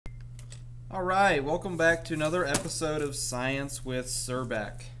All right, welcome back to another episode of Science with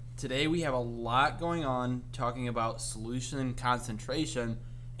Surbeck. Today we have a lot going on talking about solution concentration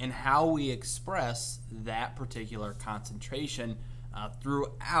and how we express that particular concentration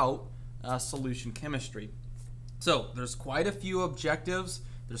throughout solution chemistry. So there's quite a few objectives,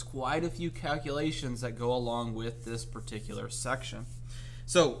 there's quite a few calculations that go along with this particular section.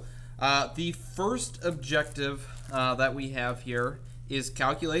 So the first objective that we have here is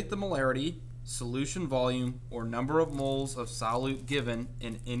calculate the molarity, solution volume, or number of moles of solute given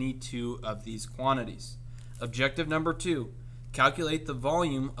in any two of these quantities. Objective number 2, calculate the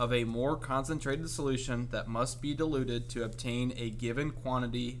volume of a more concentrated solution that must be diluted to obtain a given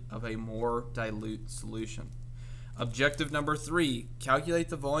quantity of a more dilute solution. Objective number 3, calculate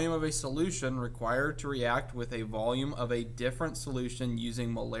the volume of a solution required to react with a volume of a different solution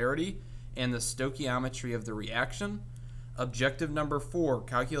using molarity and the stoichiometry of the reaction. Objective number 4,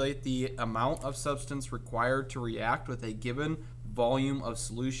 calculate the amount of substance required to react with a given volume of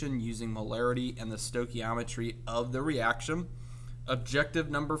solution using molarity and the stoichiometry of the reaction. Objective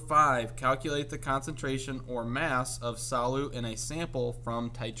number 5, calculate the concentration or mass of solute in a sample from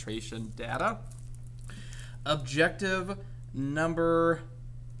titration data. Objective number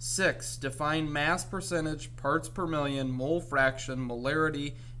 6, define mass percentage, parts per million, mole fraction,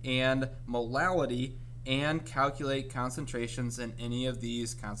 molarity, and molality, and calculate concentrations in any of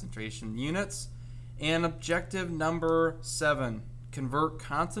these concentration units. And objective number 7, convert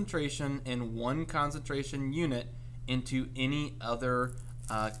concentration in one concentration unit into any other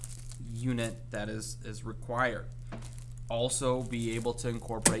unit that is required. Also be able to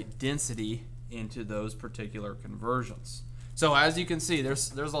incorporate density into those particular conversions. So as you can see,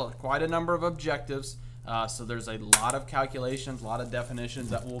 there's quite a number of objectives. So there's a lot of calculations, a lot of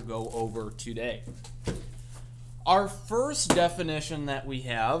definitions that we'll go over today. Our first definition that we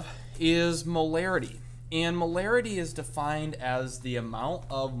have is molarity. And molarity is defined as the amount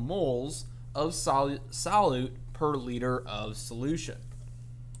of moles of solute per liter of solution.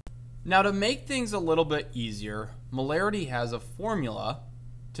 Now, to make things a little bit easier, molarity has a formula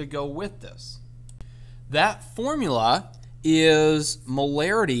to go with this. That formula is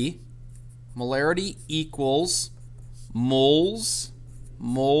molarity equals moles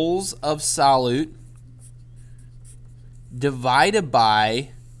of solute divided by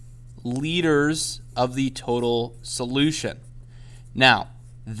liters of the total solution. Now,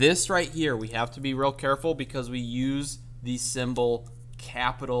 this right here, we have to be real careful because we use the symbol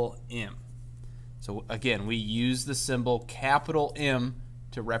capital M. So again, we use the symbol capital M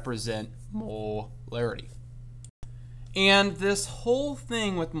to represent molarity. And this whole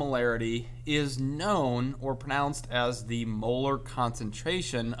thing with molarity is known or pronounced as the molar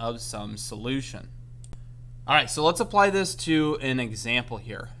concentration of some solution. All right, so let's apply this to an example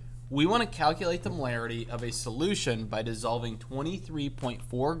here. We want to calculate the molarity of a solution by dissolving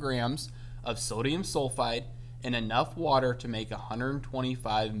 23.4 grams of sodium sulfide in enough water to make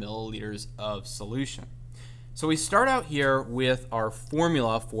 125 milliliters of solution. So we start out here with our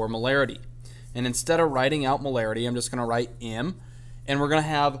formula for molarity. And instead of writing out molarity, I'm just going to write M. And we're going to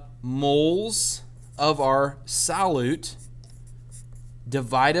have moles of our solute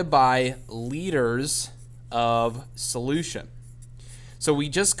divided by liters of solution. So we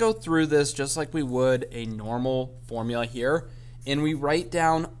just go through this just like we would a normal formula here, and we write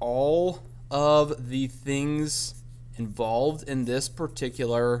down all of the things involved in this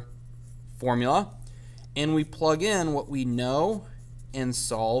particular formula, and we plug in what we know and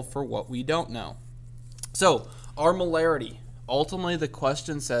solve for what we don't know. So our molarity, ultimately the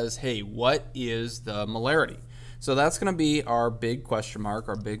question says, hey, what is the molarity? So that's going to be our big question mark,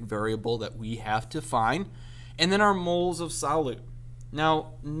 our big variable that we have to find. And then our moles of solute.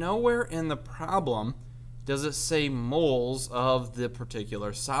 Now, nowhere in the problem does it say moles of the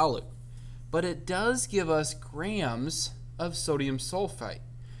particular solute, but it does give us grams of sodium sulfite.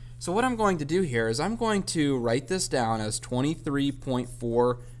 So what I'm going to do here is I'm going to write this down as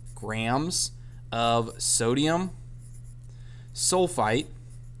 23.4 grams of sodium sulfite,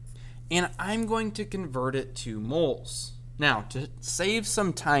 and I'm going to convert it to moles. Now, to save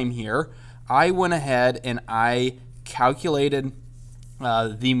some time here, I went ahead and I calculated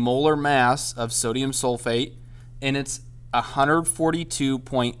the molar mass of sodium sulfate, and it's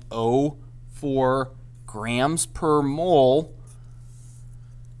 142.04 grams per mole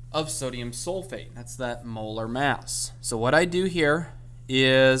of sodium sulfate. That's that molar mass. So what I do here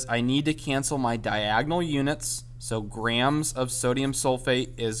is I need to cancel my diagonal units. So grams of sodium sulfate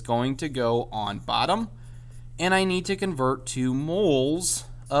is going to go on bottom, and I need to convert to moles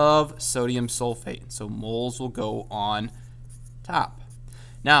of sodium sulfate. So moles will go on top.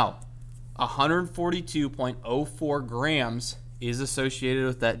 Now, 142.04 grams is associated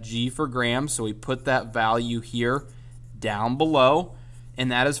with that G for grams, so we put that value here down below,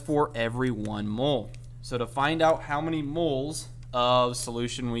 and that is for every 1 mole. So to find out how many moles of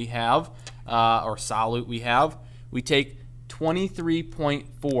solution we have, or solute we have, we take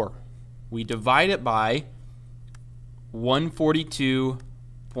 23.4. We divide it by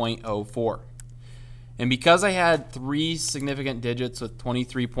 142.04. And because I had 3 significant digits with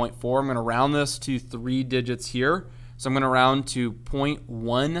 23.4, I'm going to round this to 3 digits here. So I'm going to round to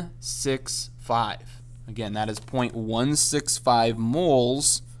 0.165. Again, that is 0.165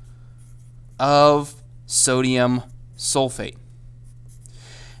 moles of sodium sulfate.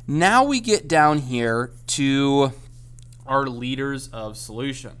 Now we get down here to our liters of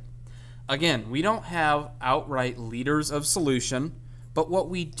solution. Again, we don't have outright liters of solution, but what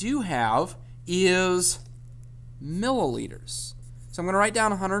we do have is milliliters. So I'm going to write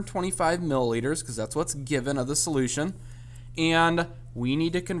down 125 milliliters because that's what's given of the solution, and we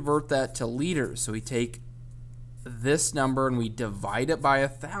need to convert that to liters. So we take this number and we divide it by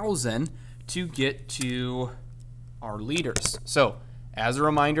 1,000 to get to our liters. So as a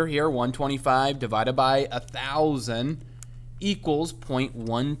reminder here, 125 divided by 1,000 equals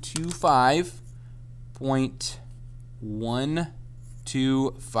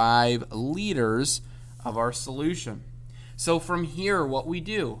 0.125 liters of our solution. So from here, what we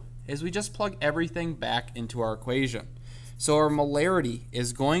do is we just plug everything back into our equation. So our molarity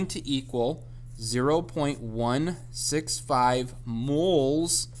is going to equal 0.165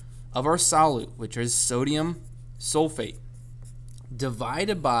 moles of our solute, which is sodium sulfate,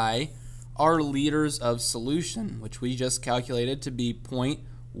 divided by our liters of solution, which we just calculated to be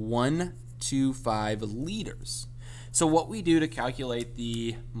 0.125 liters. So what we do to calculate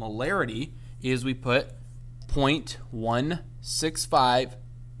the molarity is we put 0.165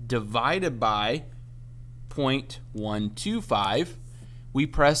 divided by 0.125. We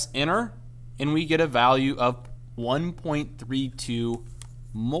press enter and we get a value of 1.32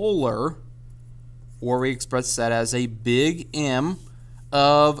 molar, or we express that as a big M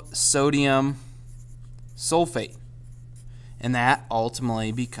of sodium sulfate. And that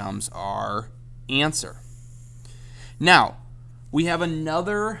ultimately becomes our answer. Now, we have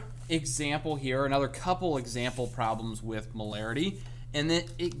another example here, another couple example problems with molarity, and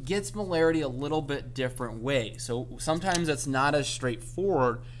it gets molarity a little bit different way. So sometimes it's not as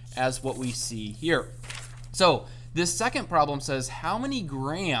straightforward as what we see here. So this second problem says how many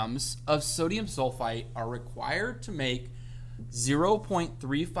grams of sodium sulfite are required to make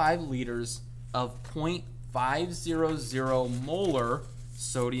 0.35 liters of 0.500 molar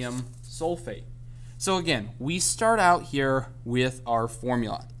sodium sulfate. So again, we start out here with our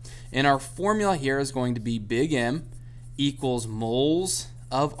formula. And our formula here is going to be big M equals moles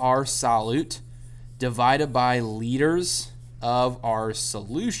of our solute divided by liters of our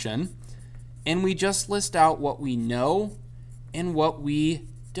solution. And we just list out what we know and what we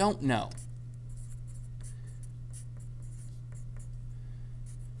don't know.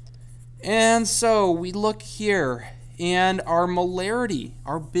 And so we look here, and our molarity,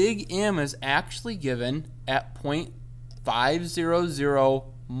 our big M, is actually given at 0.500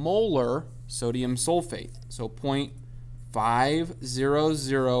 molar sodium sulfate. So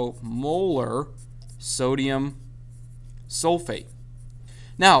 0.500 molar sodium sulfate.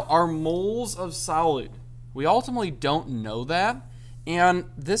 Now, our moles of solute, we ultimately don't know that, and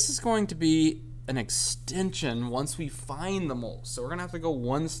this is going to be an extension once we find the moles. So we're going to have to go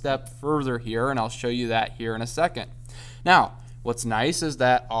one step further here, and I'll show you that here in a second. Now, what's nice is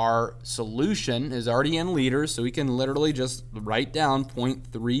that our solution is already in liters, so we can literally just write down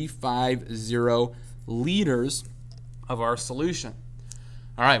 0.350 liters of our solution.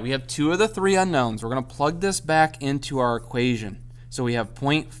 All right, we have 2 of the 3 unknowns. We're going to plug this back into our equation. So we have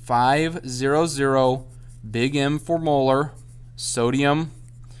 0.500 big M for molar sodium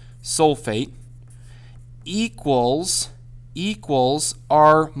sulfate equals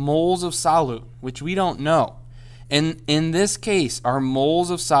our moles of solute, which we don't know. And in this case, our moles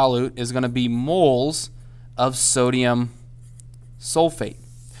of solute is going to be moles of sodium sulfate.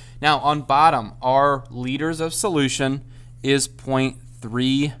 Now on bottom, our liters of solution is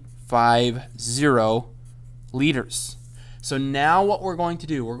 0.350 liters. So now what we're going to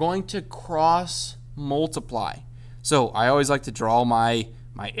do, we're going to cross multiply. So I always like to draw my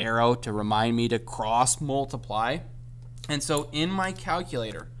arrow to remind me to cross multiply. And so in my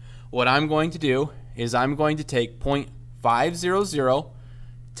calculator, what I'm going to do is I'm going to take 0.500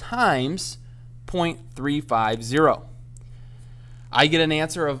 times 0.350. I get an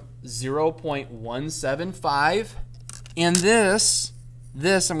answer of 0.175, and this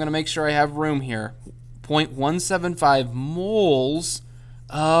this, I'm going to make sure I have room here, 0.175 moles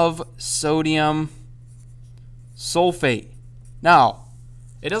of sodium sulfate. Now,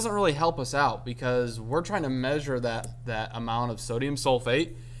 it doesn't really help us out because we're trying to measure that amount of sodium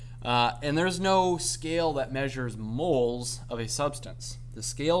sulfate, and there's no scale that measures moles of a substance. The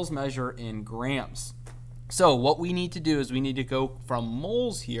scales measure in grams. So what we need to do is we need to go from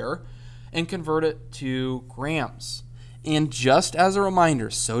moles here and convert it to grams. And just as a reminder,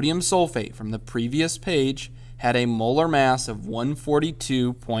 sodium sulfate from the previous page had a molar mass of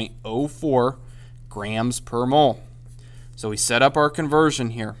 142.04 grams per mole. So we set up our conversion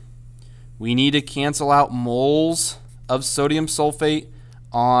here. We need to cancel out moles of sodium sulfate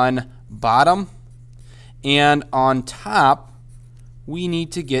on bottom, and on top we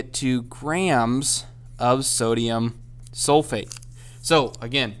need to get to grams of sodium sulfate. So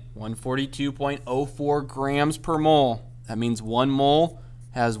again, 142.04 grams per mole. That means 1 mole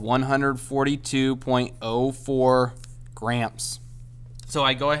has 142.04 grams. So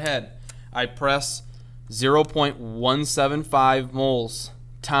I go ahead, I press 0.175 moles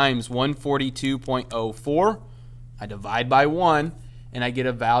times 142.04. I divide by 1, and I get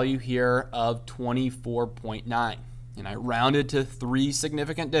a value here of 24.9. And I rounded to 3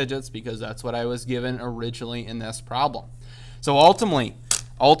 significant digits because that's what I was given originally in this problem. So ultimately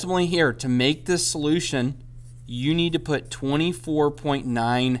here, to make this solution, you need to put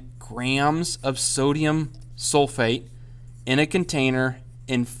 24.9 grams of sodium sulfate in a container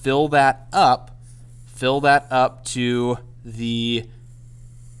and fill that up to the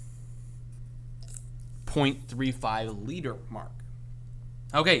 0.35 liter mark.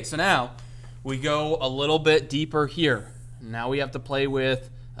 Okay, so now we go a little bit deeper here. Now we have to play with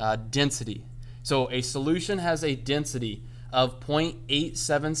density. So a solution has a density of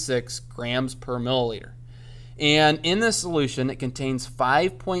 0.876 grams per milliliter. And in this solution, it contains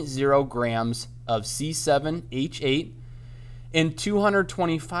 5.0 grams of C7H8 and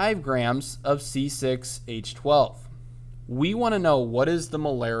 225 grams of C6H12. We want to know what is the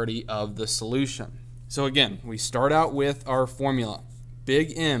molarity of the solution. So again, we start out with our formula.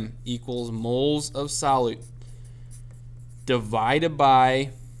 Big M equals moles of solute divided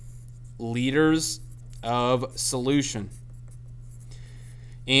by liters of solution.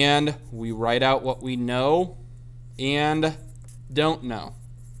 And we write out what we know and don't know.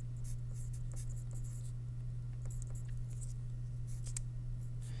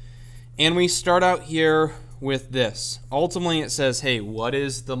 And we start out here with this. Ultimately, it says, hey, what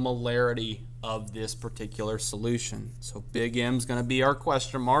is the molarity of this particular solution? So big M is going to be our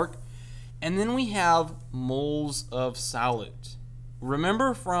question mark. And then we have moles of solute.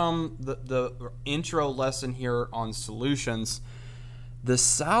 Remember from the intro lesson here on solutions, the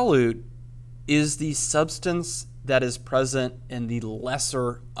solute is the substance that is present in the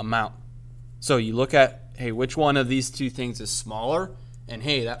lesser amount. So you look at, hey, which one of these two things is smaller? And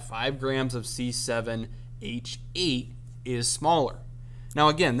hey, that 5 grams of C7H8 is smaller. Now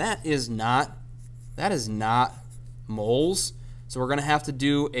again, that is not moles. So we're going to have to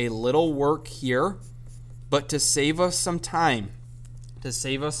do a little work here. But to save us some time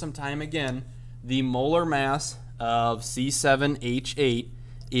again, the molar mass of C7H8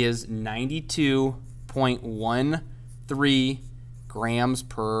 is 92.13 grams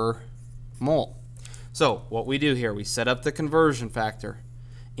per mole. So what we do here, we set up the conversion factor,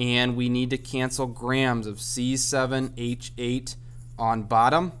 and we need to cancel grams of C7H8 on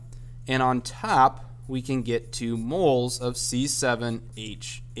bottom, and on top we can get to moles of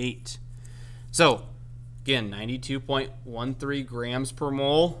C7H8. So again, 92.13 grams per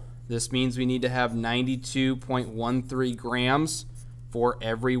mole. This means we need to have 92.13 grams for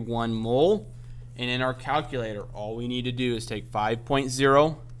every 1 mole. And in our calculator, all we need to do is take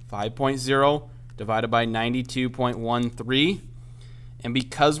 5.0 divided by 92.13. And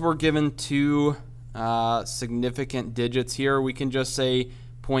because we're given 2 significant digits here, we can just say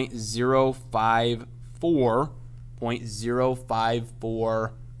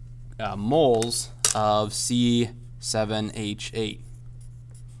 0.054 moles of C7H8.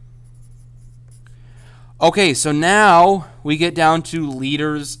 Okay, so now we get down to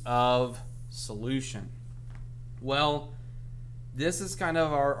liters of solution. Well, this is kind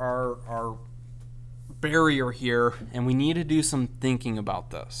of our barrier here, and we need to do some thinking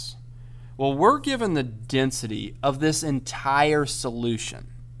about this. Well, we're given the density of this entire solution.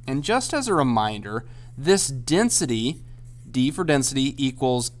 And just as a reminder, this density, D for density,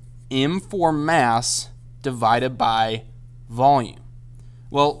 equals M for mass divided by volume.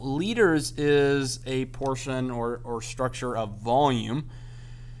 Well, liters is a portion or structure of volume.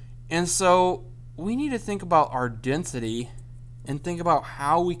 And so we need to think about our density and think about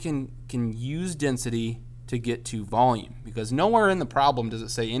how we can use density to get to volume, because nowhere in the problem does it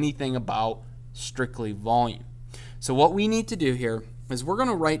say anything about strictly volume. So what we need to do here is we're going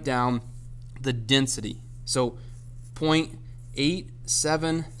to write down the density. So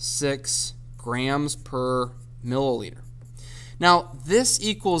 0.876 grams per milliliter. Now this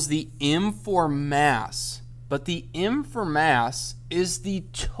equals the M for mass, but the M for mass is the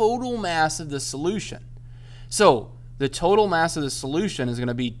total mass of the solution. So the total mass of the solution is going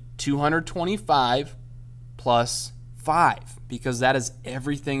to be 225 plus 5, because that is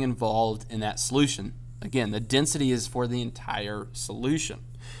everything involved in that solution. Again, the density is for the entire solution.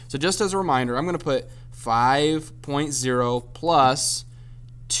 So just as a reminder, I'm going to put 5.0 plus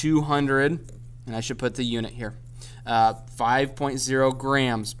 200, and I should put the unit here, 5.0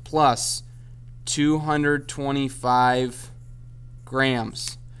 grams plus 225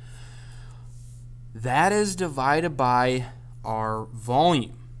 grams. That is divided by our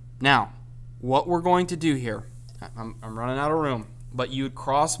volume. Now, what we're going to do here, I'm running out of room, but you would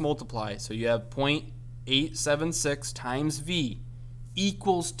cross multiply. So you have 0.876 times V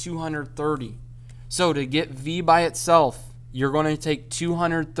equals 230. So to get V by itself, you're going to take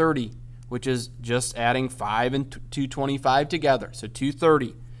 230, which is just adding 5 and 225 together. So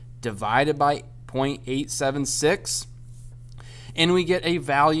 230 divided by 0.876, and we get a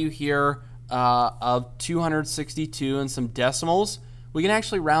value here of 262 and some decimals. We can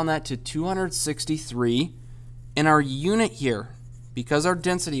actually round that to 263, and our unit here, because our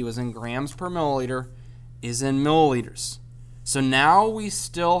density was in grams per milliliter, is in milliliters. So now we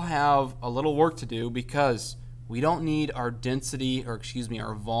still have a little work to do, because we don't need our density, or excuse me,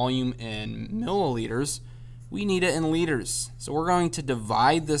 our volume in milliliters. We need it in liters. So we're going to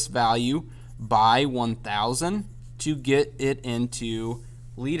divide this value by 1,000 to get it into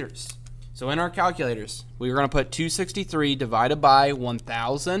liters. So in our calculators, we're going to put 263 divided by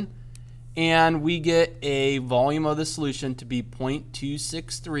 1,000, and we get a volume of the solution to be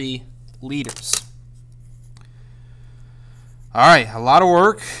 0.263 liters. All right, a lot of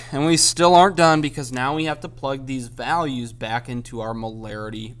work, and we still aren't done, because now we have to plug these values back into our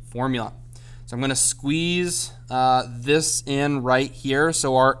molarity formula. So I'm going to squeeze this in right here.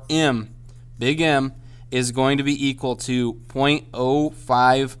 So our M, big M, is going to be equal to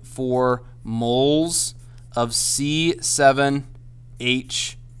 0.054 moles of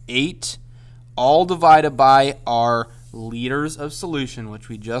C7H8, all divided by our liters of solution, which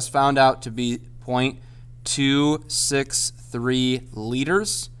we just found out to be 0.263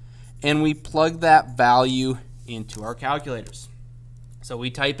 liters, and we plug that value into our calculators. So we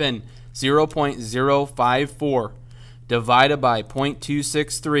type in 0.054 divided by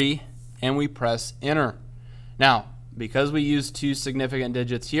 0.263, and we press enter. Now, because we use two significant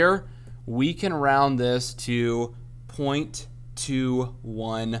digits here, we can round this to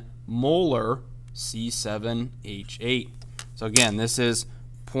 0.21 molar C7H8. So again, this is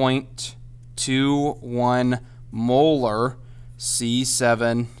 0.21 molar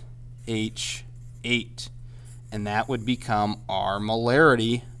C7H8, and that would become our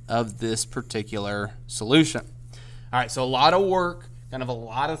molarity of this particular solution. All right, so a lot of work, kind of a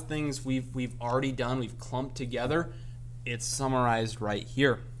lot of things we've already done, we've clumped together. It's summarized right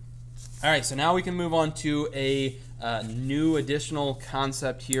here. All right, so now we can move on to a new additional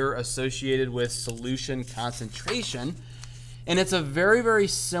concept here associated with solution concentration. And it's a very, very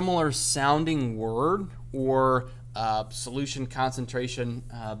similar sounding word, or solution concentration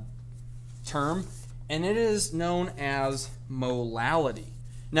term, and it is known as molality.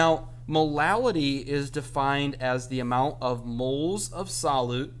 Now, molality is defined as the amount of moles of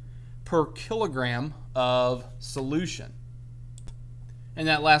solute per kilogram of solution. And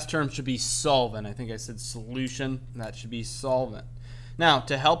that last term should be solvent. I think I said solution, and that should be solvent. Now,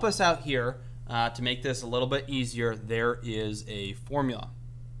 to help us out here, to make this a little bit easier, there is a formula.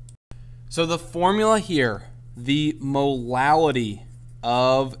 So the formula here, the molality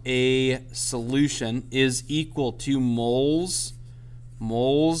of a solution is equal to moles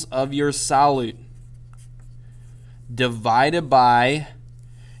of your solute divided by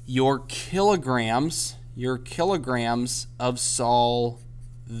your kilograms of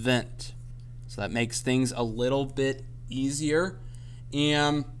solvent. So that makes things a little bit easier.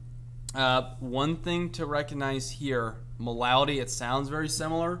 And one thing to recognize here, molality, it sounds very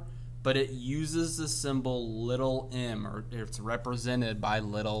similar, but it uses the symbol little m, or it's represented by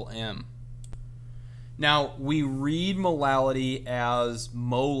little m. Now, we read molality as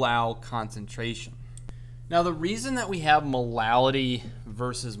molal concentration. Now, the reason that we have molality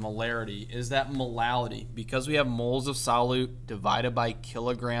versus molarity is that molality, because we have moles of solute divided by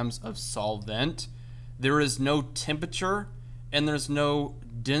kilograms of solvent, there is no temperature and there's no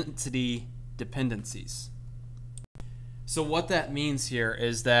density dependencies. So what that means here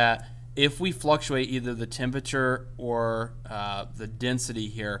is that if we fluctuate either the temperature or the density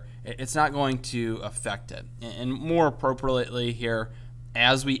here, it's not going to affect it. And more appropriately here,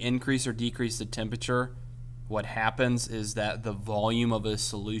 as we increase or decrease the temperature, what happens is that the volume of a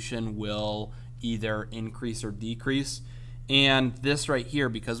solution will either increase or decrease. And this right here,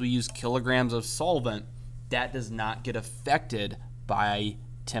 because we use kilograms of solvent, that does not get affected by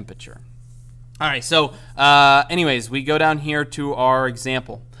temperature. All right, so anyways, we go down here to our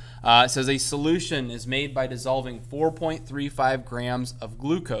example. It says a solution is made by dissolving 4.35 grams of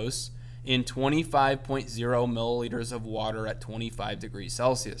glucose in 25.0 milliliters of water at 25 degrees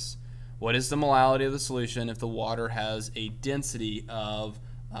Celsius. What is the molality of the solution if the water has a density of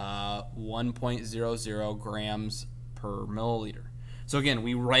 1.00 grams per milliliter? So again,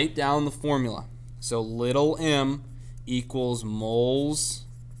 we write down the formula. So little m equals moles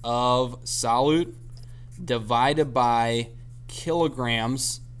of solute divided by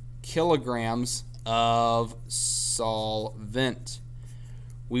kilograms of solvent.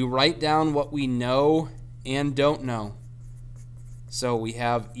 We write down what we know and don't know. So we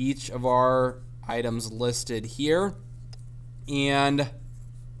have each of our items listed here, and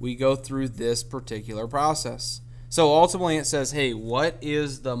we go through this particular process. So ultimately it says, hey, what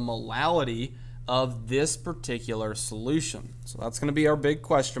is the molality of this particular solution? So that's going to be our big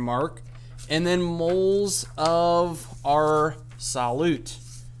question mark. And then moles of our solute.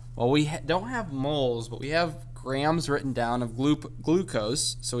 Well, we don't have moles, but we have grams written down of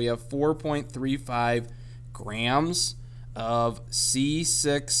glucose. So we have 4.35 grams of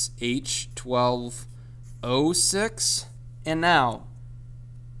C6H12O6. And now,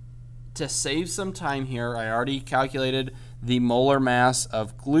 to save some time here, I already calculated the molar mass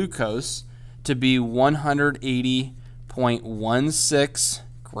of glucose to be 180.16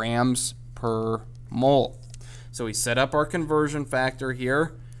 grams per mole. So we set up our conversion factor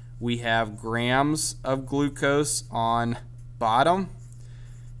here. We have grams of glucose on bottom,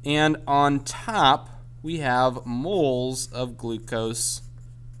 and on top we have moles of glucose,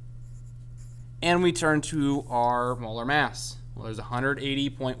 and we turn to our molar mass. Well, there's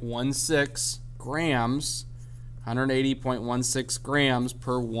 180.16 grams, 180.16 grams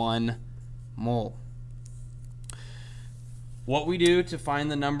per 1 mole. What we do to find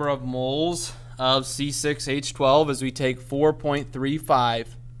the number of moles of C6H12 is we take 4.35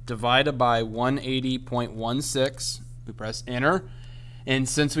 divided by 180.16. We press enter. And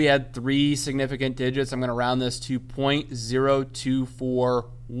since we had 3 significant digits, I'm going to round this to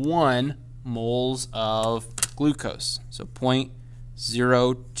 0.0241 moles of glucose. So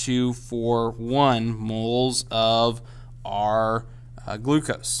 0.0241 moles of our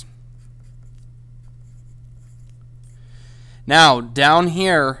glucose. Now, down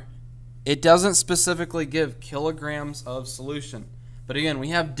here, it doesn't specifically give kilograms of solution. But again, we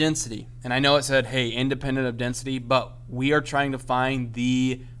have density. And I know it said, hey, independent of density, but we are trying to find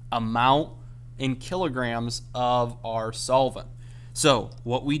the amount in kilograms of our solvent. So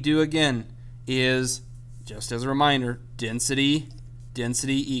what we do again is, just as a reminder, density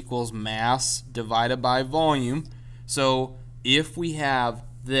equals mass divided by volume. So if we have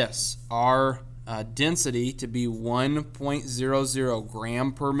this, our density to be 1.00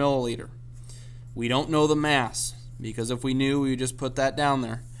 gram per milliliter. We don't know the mass, because if we knew, we would just put that down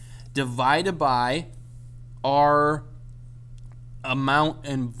there. Divided by our amount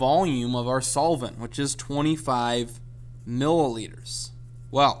and volume of our solvent, which is 25 milliliters.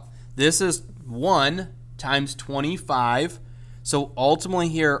 Well, this is 1 times 25. So ultimately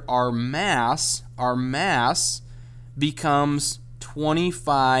here, our mass becomes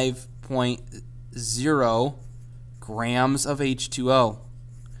 25.0 grams of H2O.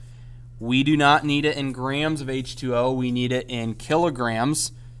 We do not need it in grams of H2O, we need it in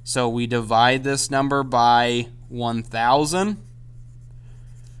kilograms. So we divide this number by 1,000.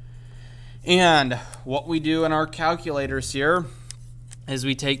 And what we do in our calculators here is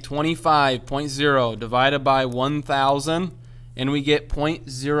we take 25.0 divided by 1,000, and we get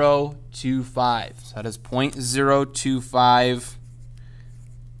 0.025. So that is 0.025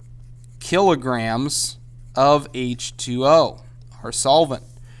 kilograms of H2O, our solvent.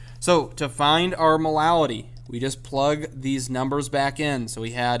 So to find our molality, we just plug these numbers back in. So we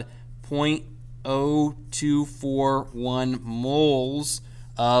had 0.0241 moles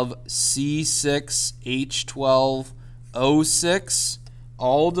of C6H12O6,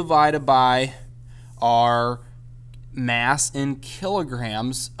 all divided by our mass in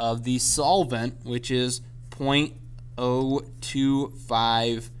kilograms of the solvent, which is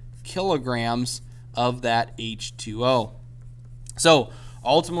 0.025 kilograms of that H2O. So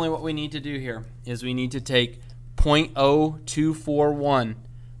ultimately what we need to do here is we need to take 0.0241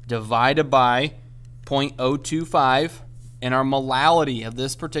 divided by 0.025, and our molality of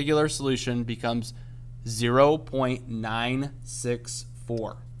this particular solution becomes 0.964.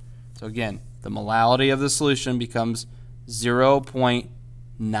 So again, the molality of the solution becomes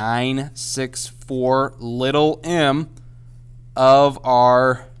 0.964 little m of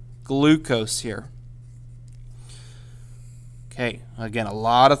our glucose here. Okay, again, a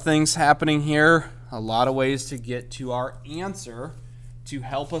lot of things happening here, a lot of ways to get to our answer. To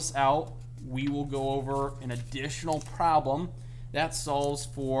help us out, we will go over an additional problem that solves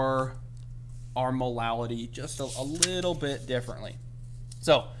for our molality just a little bit differently.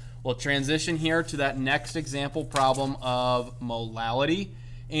 So we'll transition here to that next example problem of molality.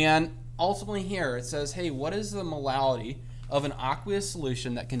 And ultimately here it says, hey, what is the molality of an aqueous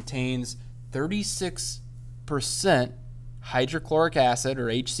solution that contains 36% hydrochloric acid, or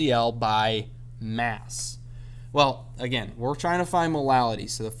HCl, by mass? Well, again, we're trying to find molality.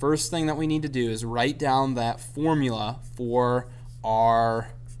 So the first thing that we need to do is write down that formula for our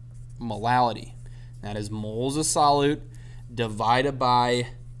molality. That is moles of solute divided by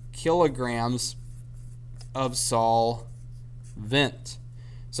kilograms of solvent.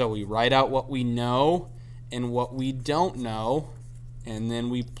 So we write out what we know and what we don't know, and then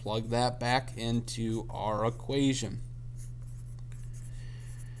we plug that back into our equation.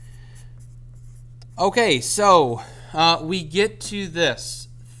 Okay, so we get to this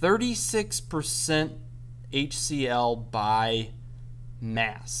 36% HCl by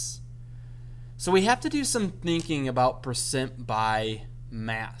mass. So we have to do some thinking about percent by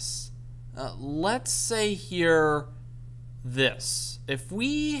mass. Let's say here this. If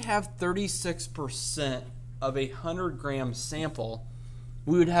we have 36% of a 100-gram sample,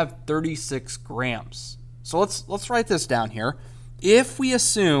 we would have 36 grams. So let's write this down here. If we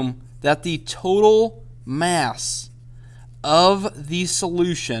assume that the total mass of the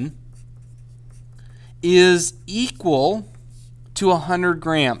solution is equal to 100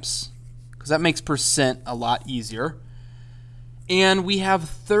 grams, because that makes percent a lot easier, and we have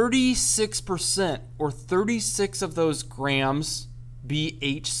 36%, or 36 of those grams, be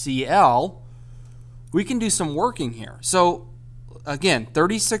HCl, we can do some working here. So again,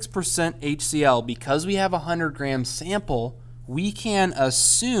 36% HCl, because we have a 100-gram sample, we can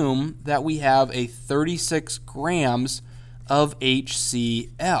assume that we have a 36 grams of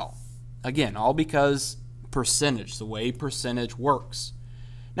HCl. Again, all because percentage, the way percentage works.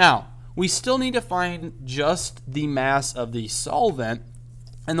 Now, we still need to find just the mass of the solvent,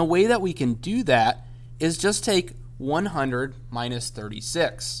 and the way that we can do that is just take 100 minus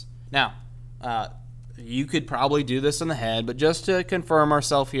 36. Now, you could probably do this in the head, but just to confirm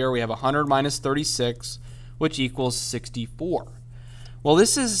ourselves here, we have 100 minus 36, which equals 64. Well,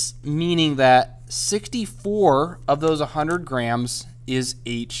 this is meaning that 64 of those 100 grams is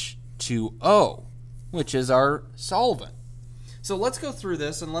H2O, which is our solvent. So let's go through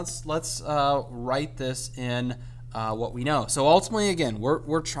this and let's write this in what we know. So ultimately, again,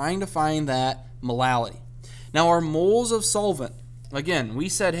 we're trying to find that molality. Now our moles of solvent, again, we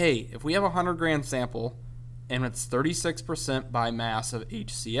said, hey, if we have a 100-gram sample and it's 36% by mass of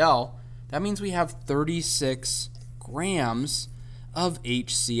HCl, that means we have 36 grams of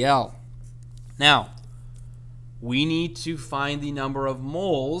HCl. Now, we need to find the number of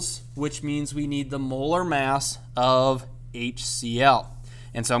moles, which means we need the molar mass of HCl.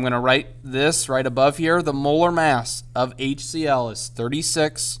 And so I'm going to write this right above here. The molar mass of HCl is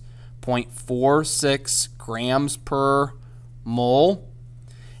 36.46 grams per mole.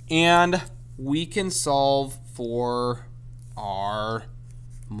 And we can solve for our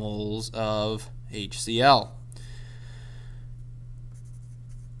moles of HCl.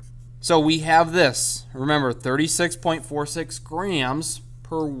 So we have this. Remember, 36.46 grams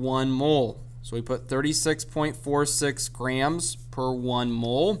per 1 mole. So we put 36.46 grams per 1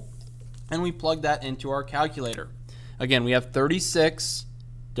 mole, and we plug that into our calculator. Again, we have 36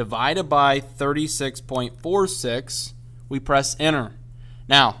 divided by 36.46. We press enter.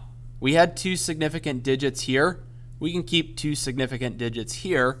 Now, we had 2 significant digits here. We can keep 2 significant digits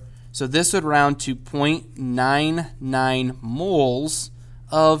here. So this would round to 0.99 moles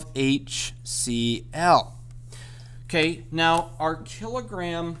of HCl. Okay, now our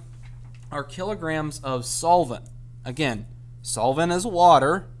kilograms of solvent. Again, solvent is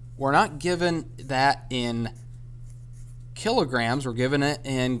water. We're not given that in kilograms, we're given it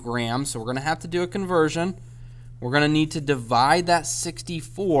in grams, so we're going to have to do a conversion. We're going to need to divide that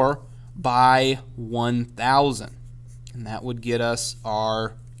 64 by 1,000, and that would get us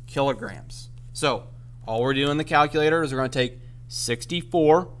our kilograms. So all we're doing in the calculator is we're going to take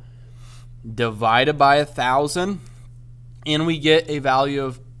 64 divided by 1,000, and we get a value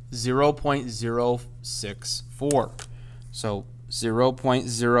of 0.064. So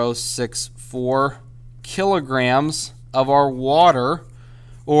 0.064 kilograms of our water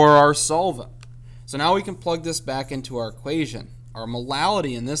or our solvent. So now we can plug this back into our equation. Our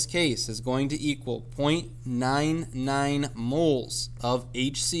molality in this case is going to equal 0.99 moles of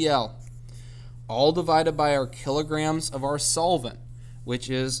HCl, all divided by our kilograms of our solvent, which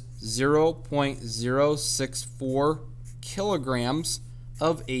is 0.064 kilograms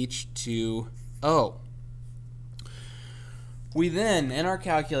of H2O. We then, in our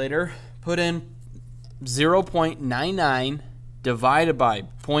calculator, put in 0.99 divided by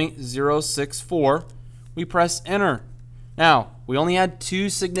 0.064. We press enter. Now, we only had 2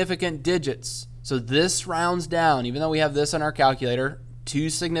 significant digits, so this rounds down. Even though we have this on our calculator, 2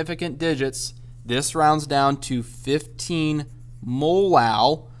 significant digits, this rounds down to 15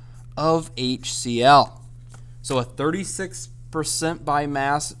 molal of HCl. So a 36% by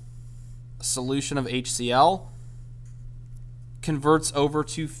mass solution of HCl converts over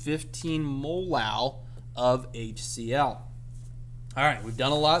to 15 molal of HCl. All right, we've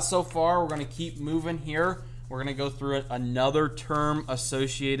done a lot so far. We're going to keep moving here. We're going to go through another term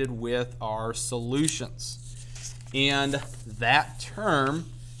associated with our solutions. And that term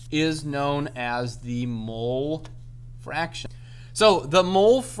is known as the mole fraction. So the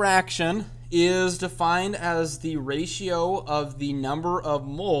mole fraction is defined as the ratio of the number of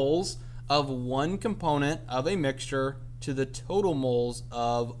moles of one component of a mixture to the total moles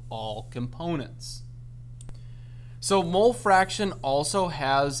of all components. So mole fraction also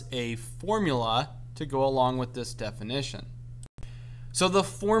has a formula to go along with this definition. So the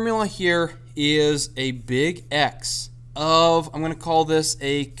formula here is a big X of, I'm going to call this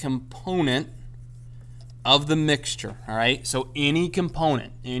a component of the mixture, all right? So any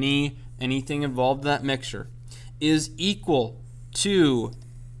component, anything involved in that mixture is equal to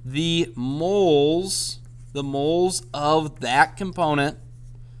the moles of that component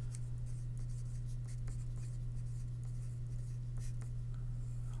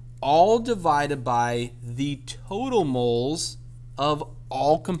all divided by the total moles of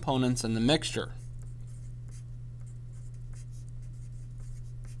all components in the mixture.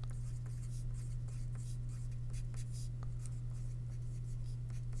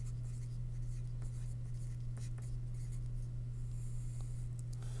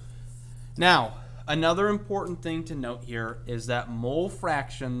 Now, another important thing to note here is that mole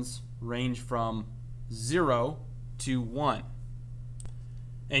fractions range from 0 to 1.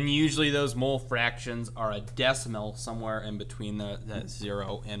 And usually those mole fractions are a decimal somewhere in between that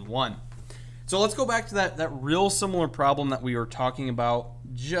 0 and 1. So let's go back to that real similar problem that we were talking about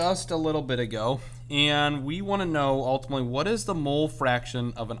just a little bit ago. And we want to know ultimately what is the mole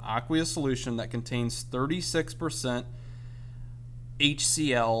fraction of an aqueous solution that contains 36%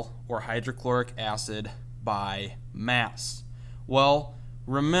 HCl or hydrochloric acid by mass. Well,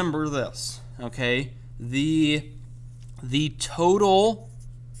 remember this, okay? The total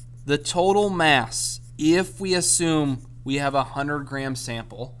mass, if we assume we have a 100-gram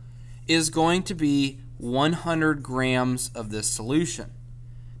sample, is going to be 100 grams of this solution.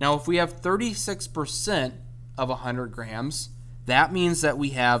 Now, if we have 36% of 100 grams, that means that we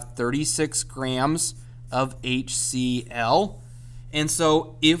have 36 grams of HCl. And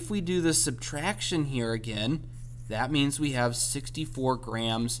so if we do the subtraction here again, that means we have 64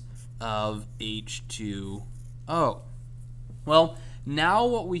 grams of H2O. Well, now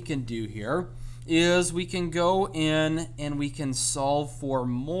what we can do here is we can go in and we can solve for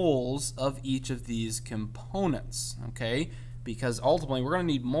moles of each of these components, okay? Because ultimately we're going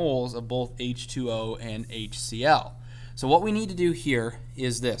to need moles of both H2O and HCl. So what we need to do here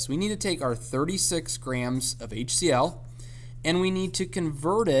is this. We need to take our 36 grams of HCl and we need to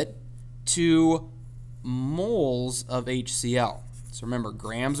convert it to moles of HCl. So remember,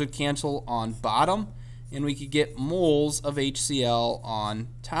 grams would cancel on bottom, and we could get moles of HCl on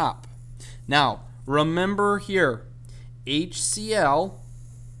top. Now, remember here, HCl,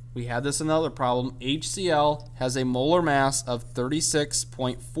 we had this in the other problem, HCl has a molar mass of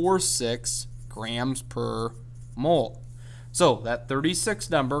 36.46 grams per mole. So that 36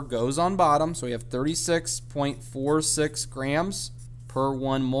 number goes on bottom, so we have 36.46 grams per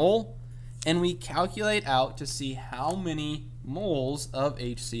 1 mole, and we calculate out to see how many moles of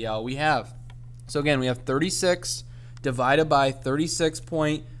HCl we have. So again, we have 36 divided by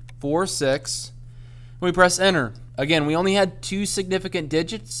 36.46. We press enter. Again, we only had 2 significant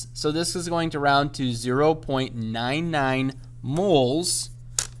digits, so this is going to round to 0.99 moles.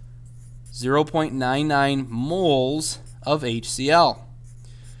 0.99 moles of HCl.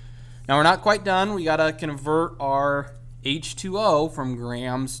 Now we're not quite done. We got to convert our H2O from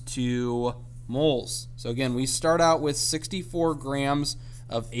grams to moles. So again, we start out with 64 grams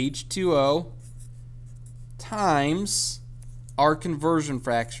of H2O times our conversion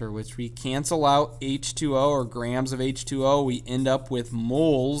factor, which we cancel out H2O or grams of H2O. We end up with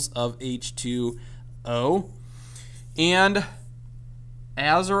moles of H2O. And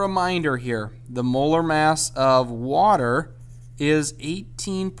as a reminder here, the molar mass of water is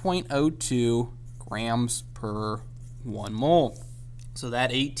 18.02 grams per 1 mole. So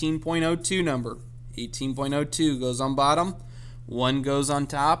that 18.02 number, 18.02 goes on bottom, 1 goes on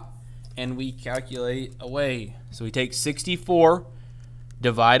top, and we calculate away. So we take 64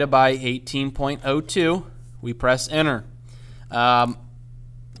 divided by 18.02, we press enter.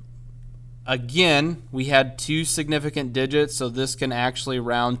 Again, we had 2 significant digits, so this can actually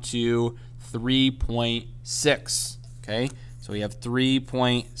round to 3.6. Okay, so we have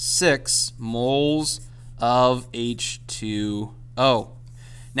 3.6 moles of H2O.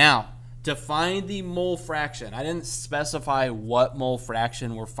 Now, to find the mole fraction, I didn't specify what mole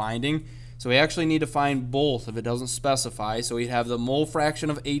fraction we're finding, so we actually need to find both if it doesn't specify. So we have the mole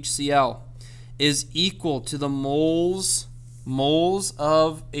fraction of HCl is equal to the moles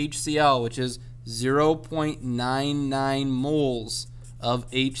of HCl, which is 0.99 moles of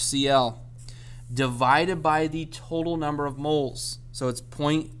HCl, divided by the total number of moles. So it's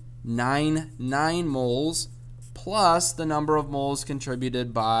 0.99 moles plus the number of moles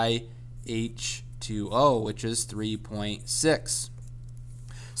contributed by H2O, which is 3.6.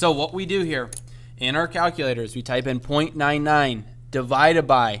 So what we do here in our calculators, we type in 0.99 divided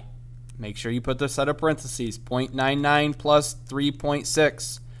by, make sure you put the set of parentheses, 0.99 plus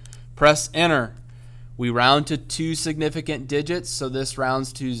 3.6. Press enter. We round to 2 significant digits, so this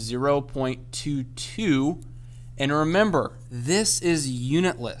rounds to 0.22. And remember, this is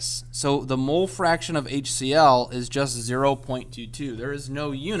unitless. So the mole fraction of HCl is just 0.22. There is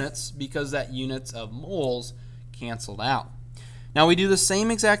no units because that units of moles canceled out. Now we do the same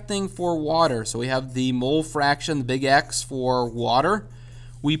exact thing for water. So we have the mole fraction, the big X for water.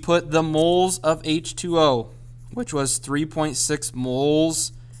 We put the moles of H2O, which was 3.6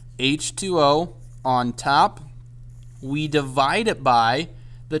 moles H2O on top. We divide it by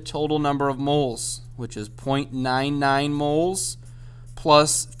the total number of moles, which is 0.99 moles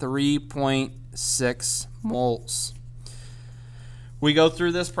plus 3.6 moles. We go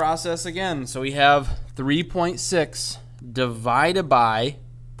through this process again. So we have 3.6 divided by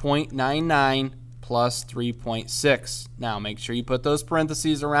 0.99 plus 3.6. Now make sure you put those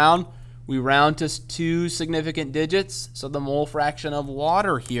parentheses around. We round to 2 significant digits, so the mole fraction of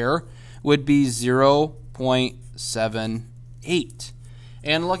water here would be 0.78.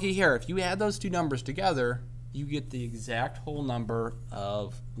 And looky here, if you add those 2 numbers together, you get the exact whole number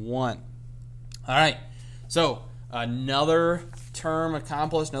of 1. All right, so another term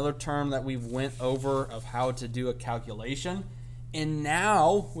accomplished, another term that we've went over of how to do a calculation. And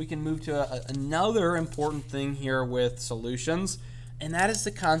now we can move to another important thing here with solutions, and that is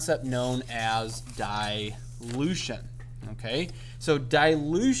the concept known as dilution. Okay, so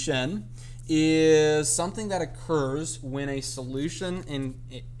dilution is something that occurs when a solution in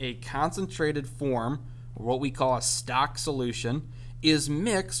a concentrated form, or what we call a stock solution, is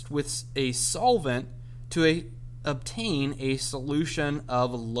mixed with a solvent to obtain a solution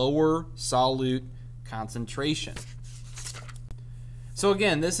of lower solute concentration. So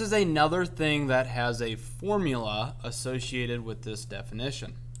again, this is another thing that has a formula associated with this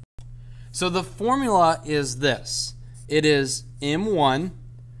definition. So the formula is this. It is M1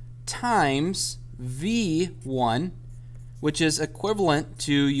 times V1, which is equivalent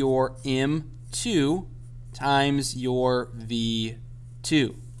to your M2 times your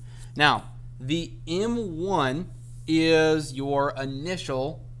V2. Now, the M1 is your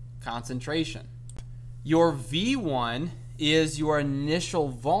initial concentration. Your V1 is your initial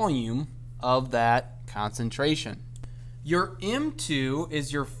volume of that concentration. Your M2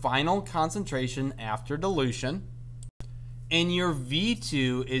 is your final concentration after dilution, and your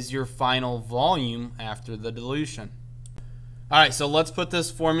V2 is your final volume after the dilution. All right, so let's put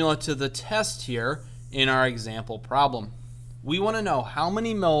this formula to the test here in our example problem. We want to know how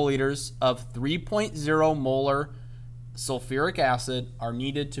many milliliters of 3.0 molar sulfuric acid are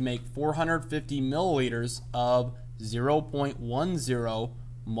needed to make 450 milliliters of 0.10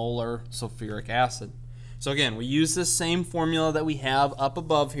 molar sulfuric acid. So again, we use the same formula that we have up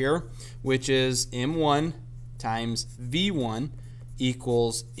above here, which is M1 times V1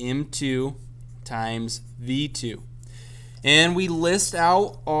 equals M2 times V2. And we list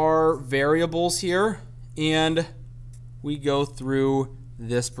out our variables here, and we go through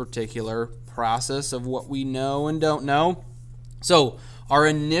this particular process of what we know and don't know. So our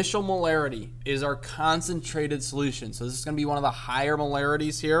initial molarity is our concentrated solution. So this is going to be one of the higher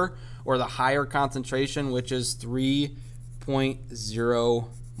molarities here, or the higher concentration, which is 3.0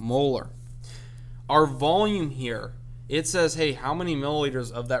 molar. Our volume here, it says, hey, how many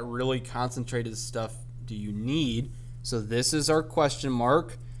milliliters of that really concentrated stuff do you need? So this is our question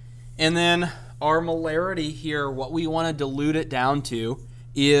mark. And then our molarity here, what we want to dilute it down to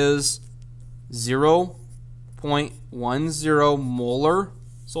is 0.10 molar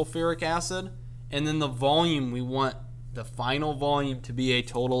sulfuric acid. And then the volume, we want the final volume to be a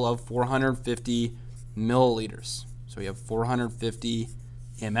total of 450 milliliters. So we have 450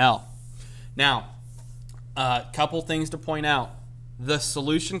 ml. Now, a couple things to point out. The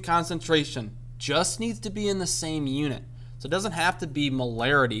solution concentration just needs to be in the same unit. So it doesn't have to be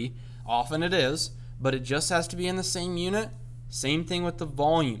molarity. Often it is, but it just has to be in the same unit. Same thing with the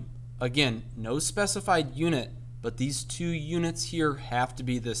volume. Again, no specified unit, but these two units here have to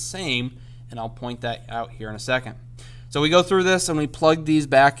be the same, and I'll point that out here in a second. So we go through this and we plug these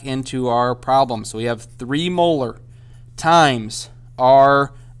back into our problem. So we have 3 molar times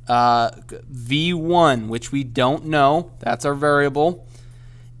our V1, which we don't know, that's our variable,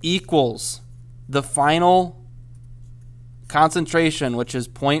 equals the final concentration, which is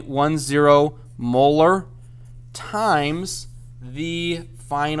 0.10 molar, times the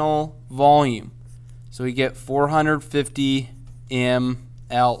final volume. So we get 450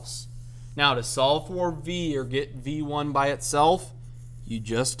 mLs. Now to solve for V or get V1 by itself, you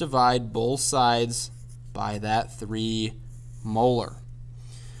just divide both sides by that 3 molar.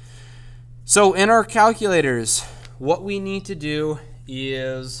 So in our calculators, what we need to do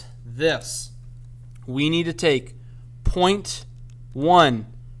is this. We need to take 0.1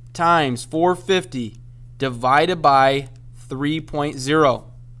 times 450 divided by 3.0.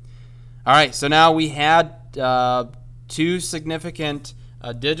 All right, so now we had 2 significant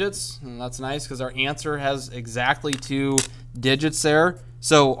digits, and that's nice because our answer has exactly 2 digits there.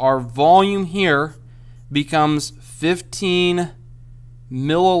 So our volume here becomes 15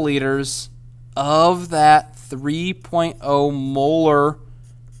 milliliters of that 3.0 molar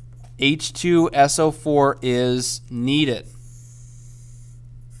H2SO4 is needed.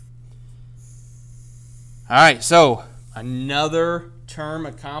 All right, so another term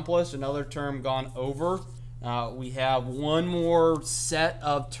accomplished, another term gone over. We have one more set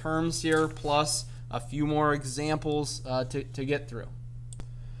of terms here plus a few more examples to get through.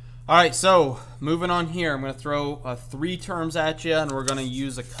 All right, so moving on here, I'm going to throw 3 terms at you, and we're going to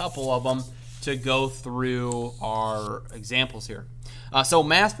use a couple of them to go through our examples here. So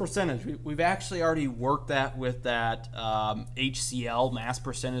mass percentage, we've actually already worked that with that HCl mass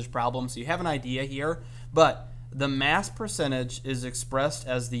percentage problem, so you have an idea here. But the mass percentage is expressed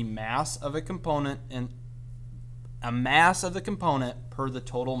as the mass of a component and a mass of the component per the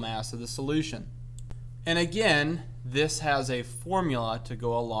total mass of the solution. And again, this has a formula to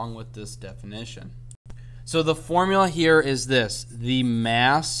go along with this definition. So the formula here is this: the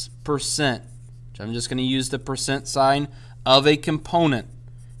mass percent, which I'm just going to use the percent sign, of a component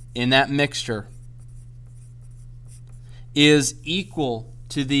in that mixture is equal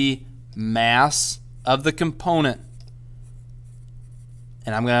to the mass of the component,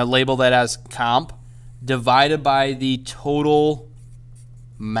 and I'm going to label that as comp, divided by the total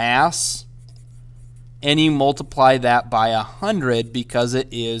mass, and you multiply that by 100 because it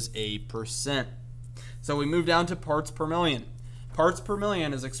is a percent. So we move down to parts per million. Parts per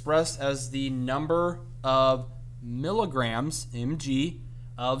million is expressed as the number of milligrams, mg,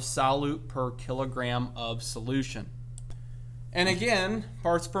 of solute per kilogram of solution. And again,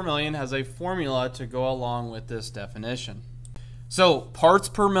 parts per million has a formula to go along with this definition. So parts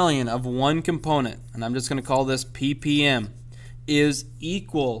per million of one component, and I'm just going to call this ppm, is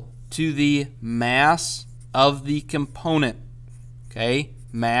equal to the mass of the component. Okay,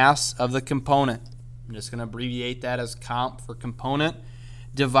 mass of the component. I'm just going to abbreviate that as comp for component,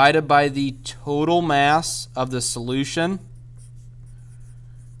 divided by the total mass of the solution,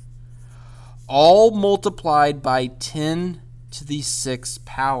 all multiplied by 10 to the 6th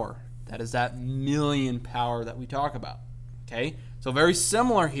power. That is that million power that we talk about. Okay, so very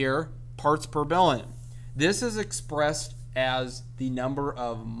similar here, parts per billion. This is expressed as the number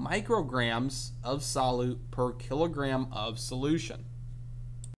of micrograms of solute per kilogram of solution.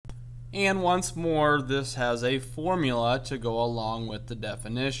 And once more, this has a formula to go along with the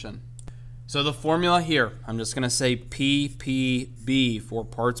definition. So the formula here, I'm just going to say ppb for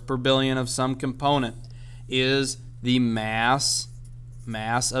parts per billion of some component, is the mass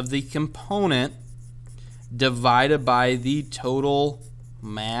of the component divided by the total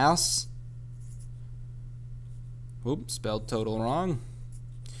mass. Oops, spelled total wrong.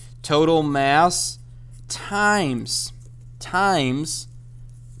 Total mass times 10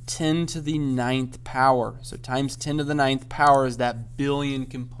 to the 9th power. So times 10 to the 9th power is that billion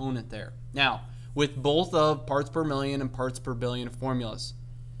component there. Now, with both of parts per million and parts per billion formulas,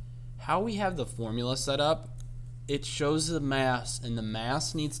 how we have the formula set up, it shows the mass, and the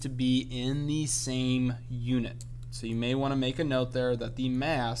mass needs to be in the same unit. So you may want to make a note there that the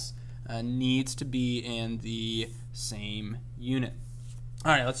mass needs to be in the same unit.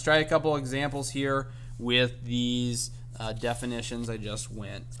 All right, let's try a couple examples here with these definitions I just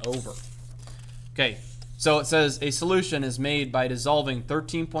went over. Okay, so it says a solution is made by dissolving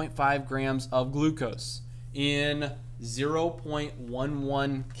 13.5 grams of glucose in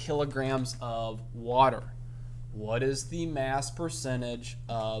 0.11 kilograms of water. What is the mass percentage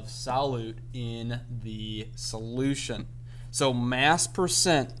of solute in the solution? So mass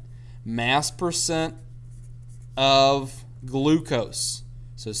percent of glucose.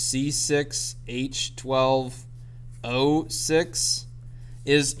 So C6H12O6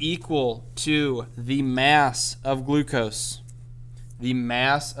 is equal to the mass of glucose. The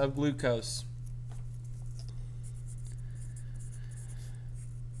mass of glucose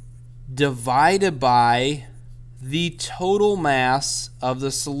divided by the total mass of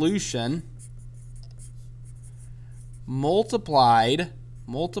the solution multiplied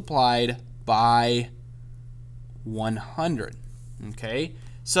by 100. Okay,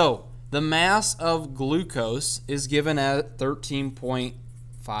 so the mass of glucose is given at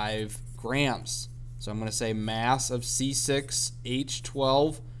 13.5 grams. So I'm going to say mass of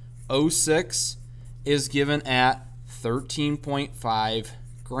C6H12O6 is given at 13.5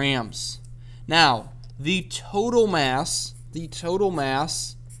 grams. Now, the total mass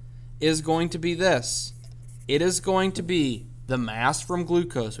is going to be this. It is going to be the mass from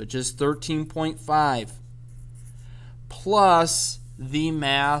glucose, which is 13.5, plus the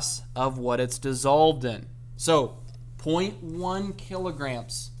mass of what it's dissolved in. So 0.1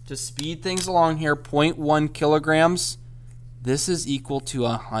 kilograms. To speed things along here, 0.1 kilograms, this is equal to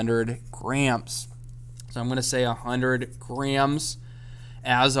 100 grams. So I'm going to say 100 grams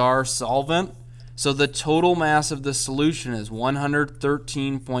as our solvent. So the total mass of the solution is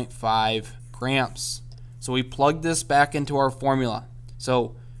 113.5 grams. So we plug this back into our formula.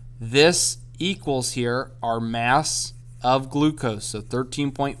 So this equals here our mass of glucose. So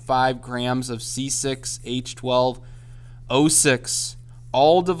 13.5 grams of C6H12O6,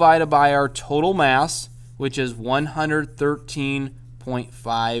 all divided by our total mass, which is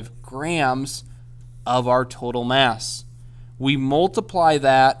 113.5 grams of our total mass. We multiply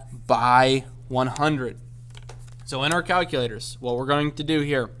that by 100. So in our calculators, what we're going to do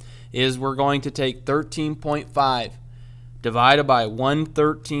here is we're going to take 13.5 divided by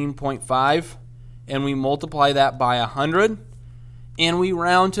 113.5, and we multiply that by 100, and we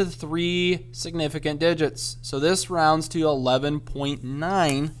round to 3 significant digits. So this rounds to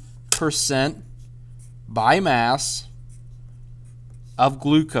 11.9% by mass of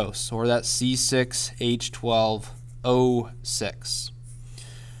glucose, or that C6H12O6.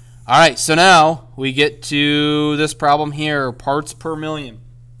 All right, so now we get to this problem here, parts per million.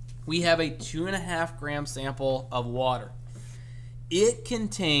 We have a 2.5 gram sample of water. It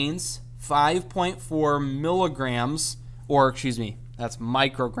contains 5.4 milligrams, or excuse me, that's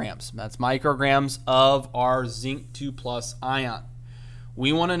micrograms. That's micrograms of our zinc 2+ ion.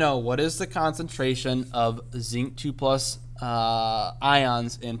 We want to know what is the concentration of zinc 2+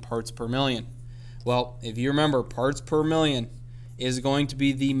 ions in parts per million. Well, if you remember, parts per million is going to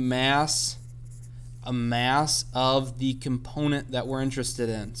be the mass, a mass of the component that we're interested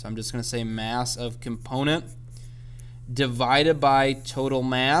in. So I'm just going to say mass of component divided by total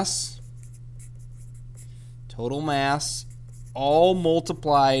mass, all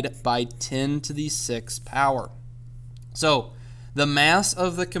multiplied by 10 to the 6th power. So the mass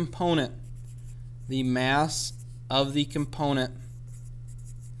of the component,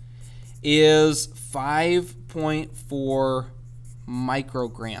 is 5.4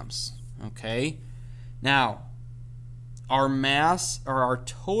 micrograms. Okay, now our mass, or our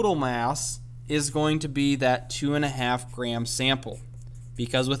total mass, is going to be that 2.5 gram sample,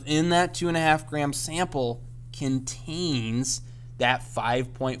 because within that 2.5 gram sample contains that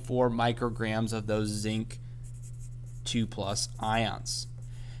 5.4 micrograms of those zinc 2+ ions.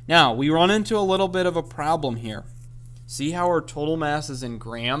 Now we run into a little bit of a problem here. See how our total mass is in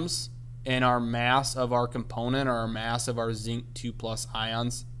grams, and our mass of our component, or our mass of our zinc 2+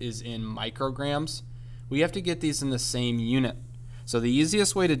 ions, is in micrograms? We have to get these in the same unit. So the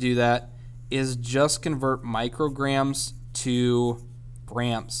easiest way to do that is just convert micrograms to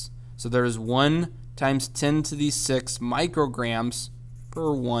grams. So there's 1 times 10 to the 6 micrograms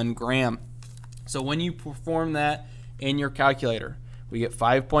per 1 gram. So when you perform that in your calculator, we get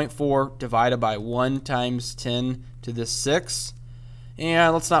 5.4 divided by 1 times 10 to the 6.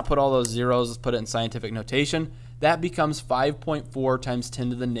 And let's not put all those zeros, let's put it in scientific notation. That becomes 5.4 times 10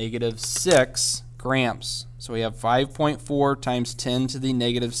 to the negative 6 grams. So we have 5.4 times 10 to the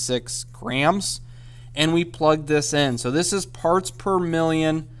negative 6 grams. And we plug this in. So this is parts per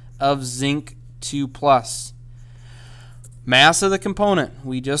million of zinc 2+. Mass of the component,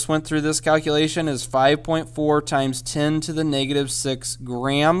 we just went through this calculation, is 5.4 times 10 to the negative 6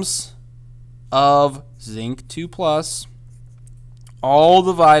 grams of zinc 2+, all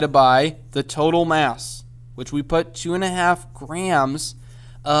divided by the total mass, which we put 2.5 grams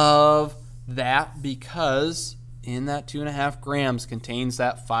of that because in that 2.5 grams contains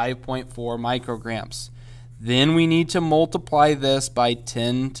that 5.4 micrograms. Then we need to multiply this by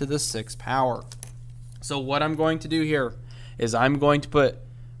 10 to the 6th power. So what I'm going to do here is I'm going to put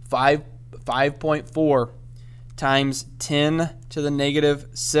 5.4 times 10 to the negative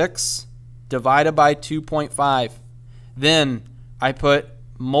 6 divided by 2.5. Then I put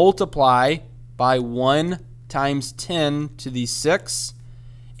multiply by 1 times 10 to the 6,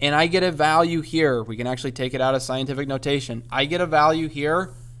 and I get a value here. We can actually take it out of scientific notation. I get a value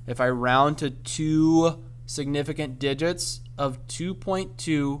here, if I round to 2 significant digits, of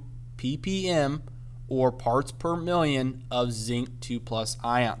 2.2 ppm, or parts per million of zinc 2+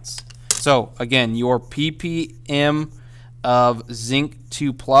 ions. So again, your ppm of zinc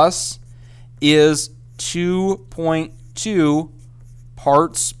 2+ is 2.2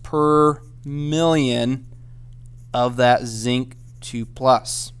 parts per million of that zinc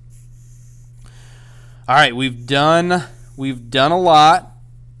 2+. All right, we've done a lot.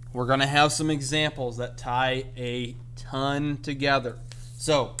 We're going to have some examples that tie a ton together.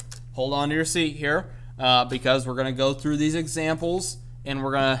 So hold on to your seat here. Because we're going to go through these examples and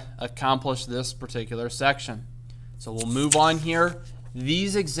we're going to accomplish this particular section. So we'll move on here.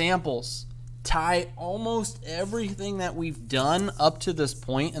 These examples tie almost everything that we've done up to this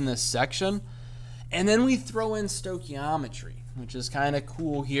point in this section, and then we throw in stoichiometry, which is kind of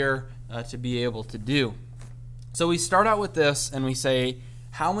cool here to be able to do. So we start out with this and we say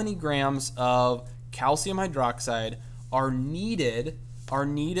how many grams of calcium hydroxide are needed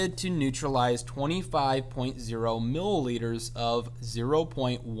to neutralize 25.0 milliliters of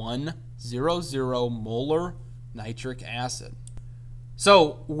 0.100 molar nitric acid.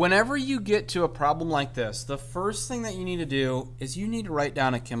 So whenever you get to a problem like this, the first thing that you need to do is you need to write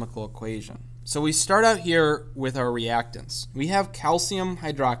down a chemical equation. So we start out here with our reactants. We have calcium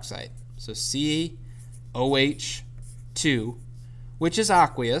hydroxide, so COH2, which is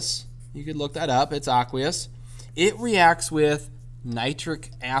aqueous. You could look that up, it's aqueous. It reacts with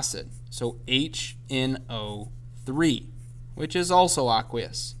nitric acid, so HNO3, which is also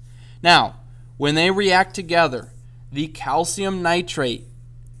aqueous. Now, when they react together, the calcium nitrate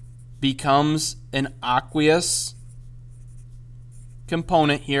becomes an aqueous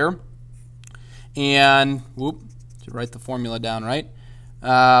component here. And, should write the formula down, right?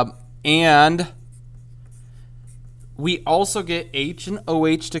 And we also get H and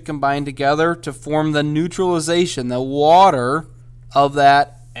OH to combine together to form the neutralization, the water of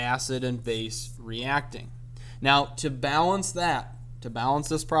that acid and base reacting. Now, to balance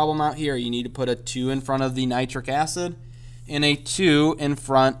this problem out here, you need to put a 2 in front of the nitric acid and a 2 in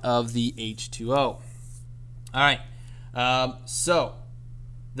front of the H2O. All right, so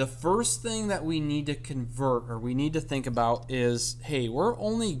the first thing that we need to convert, or we need to think about, is, hey, we're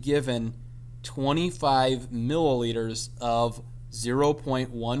only given 25 milliliters of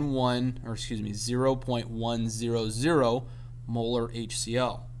 0.100 molar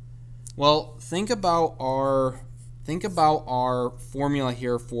HCl. Well, think about our formula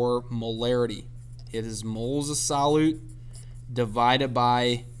here for molarity. It is moles of solute divided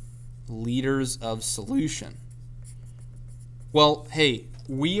by liters of solution. Well, hey,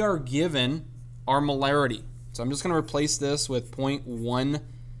 we are given our molarity. So I'm just going to replace this with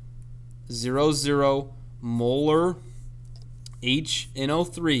 0.100 molar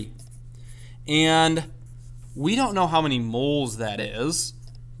HNO3. And we don't know how many moles that is,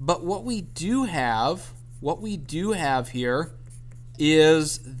 but what we do have here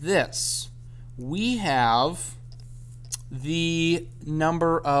is this. We have the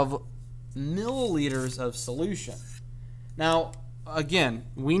number of milliliters of solution. Now, again,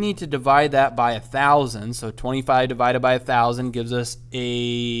 we need to divide that by 1,000. So 25 divided by 1,000 gives us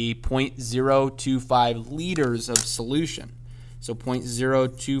a 0.025 liters of solution. So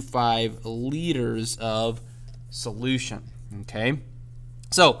 0.025 liters of solution, okay?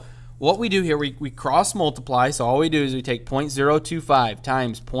 So what we do here, we cross multiply. So all we do is we take 0.025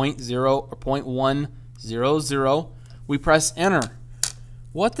 times 0.100. We press enter.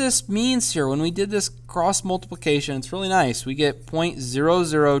 What this means here, when we did this cross multiplication, it's really nice. We get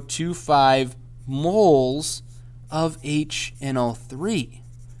 0.0025 moles of HNO3.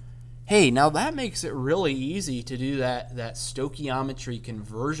 Hey, now that makes it really easy to do that stoichiometry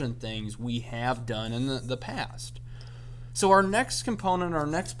conversion things we have done in the past. So our next component, our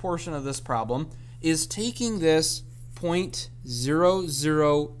next portion of this problem is taking this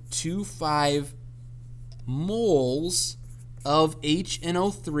 0.0025 moles of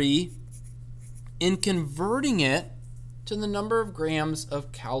HNO3 and converting it to the number of grams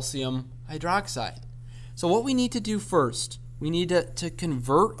of calcium hydroxide. So what we need to do first, we need to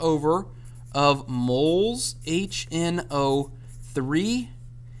convert over of moles HNO3,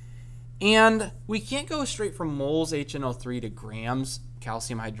 and we can't go straight from moles HNO3 to grams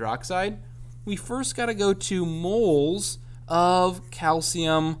calcium hydroxide. We first got to go to moles of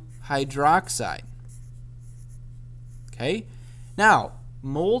calcium hydroxide. Okay, now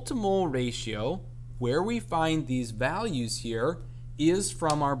mole to mole ratio, where we find these values here is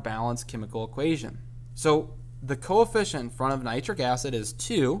from our balanced chemical equation. So the coefficient in front of nitric acid is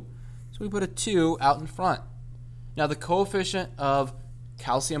 2, so we put a 2 out in front. Now the coefficient of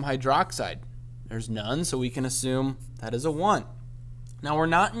calcium hydroxide, there's none, so we can assume that is a 1. Now we're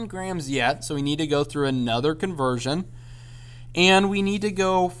not in grams yet, so we need to go through another conversion, and we need to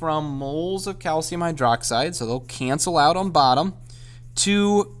go from moles of calcium hydroxide, so they'll cancel out on bottom,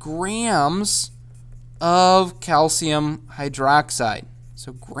 to grams of calcium hydroxide.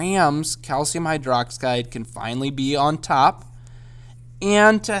 So grams calcium hydroxide can finally be on top.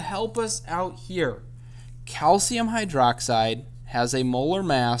 And to help us out here, calcium hydroxide has a molar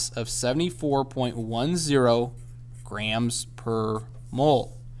mass of 74.10 grams per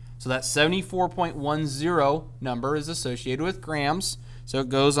mole. So that 74.10 number is associated with grams. So it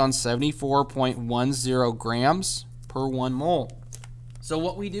goes on 74.10 grams per 1 mole. So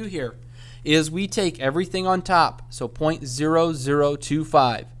what we do here is we take everything on top, so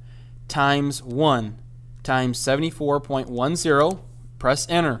 0.0025 times 1 times 74.10, press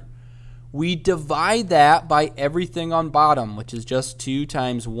enter. We divide that by everything on bottom, which is just 2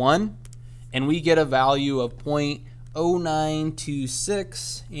 times 1, and we get a value of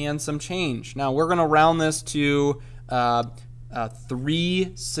 0.0926 and some change. Now we're going to round this to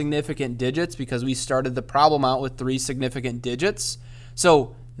 3 significant digits because we started the problem out with 3 significant digits.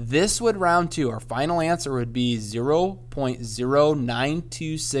 So this would round to, our final answer would be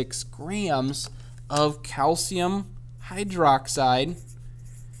 0.0926 grams of calcium hydroxide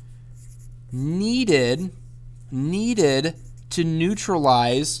needed to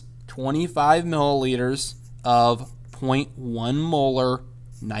neutralize 25 milliliters of 0.1 molar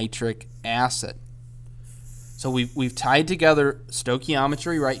nitric acid. So we've tied together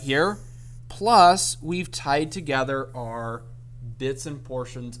stoichiometry right here, plus we've tied together our bits and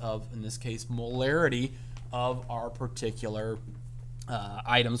portions of, in this case, molarity of our particular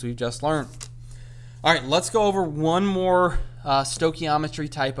items we've just learned. All right, let's go over one more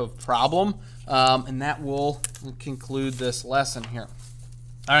stoichiometry type of problem, and that will conclude this lesson here.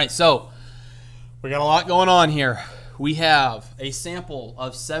 All right, so we got a lot going on here. We have a sample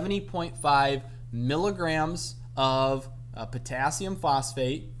of 70.5 milligrams of potassium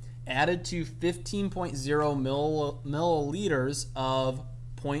phosphate added to 15.0 milliliters of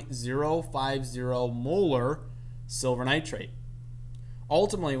 0.050 molar silver nitrate.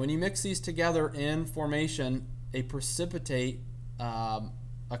 Ultimately, when you mix these together in formation, a precipitate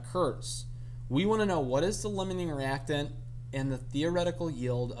occurs. We want to know what is the limiting reactant and the theoretical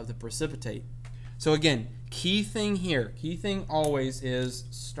yield of the precipitate. So again, key thing here, key thing always is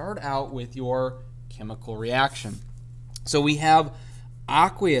start out with your chemical reaction. So we have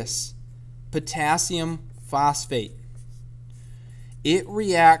aqueous potassium phosphate. It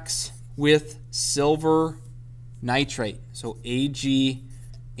reacts with silver nitrate, so AgNO3.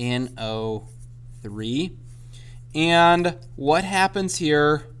 And what happens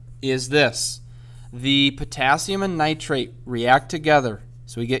here is this. The potassium and nitrate react together,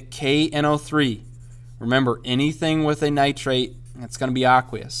 so we get KNO3. Remember, anything with a nitrate, it's going to be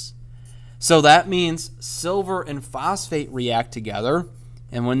aqueous. So that means silver and phosphate react together,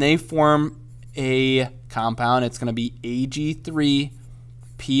 and when they form a compound, it's going to be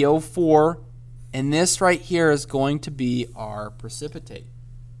Ag3PO4, and this right here is going to be our precipitate.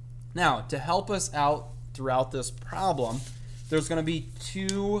 Now, to help us out throughout this problem, there's going to be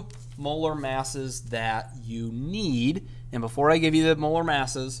 2 molar masses that you need, And before I give you the molar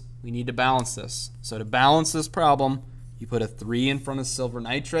masses, we need to balance this. So to balance this problem, you put a 3 in front of silver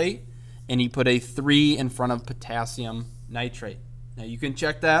nitrate, and you put a 3 in front of potassium nitrate. Now you can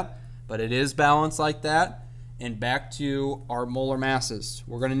check that, but it is balanced like that. And back to our molar masses.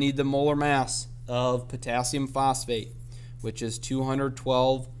 We're going to need the molar mass of potassium phosphate, which is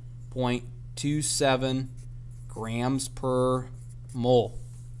 212.27 grams per mole.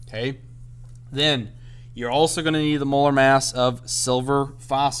 Okay? Then you're also going to need the molar mass of silver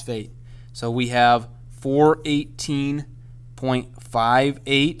phosphate. So we have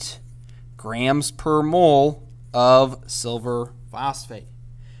 418.58 grams per mole of silver phosphate.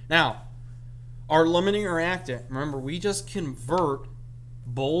 Now, our limiting reactant, remember, we just convert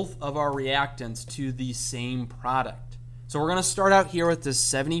both of our reactants to the same product. So we're going to start out here with this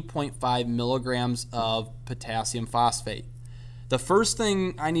 70.5 milligrams of potassium phosphate. The first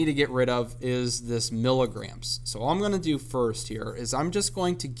thing I need to get rid of is this milligrams. So all I'm going to do first here is I'm just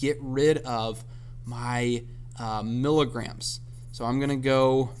going to get rid of my milligrams. So I'm going to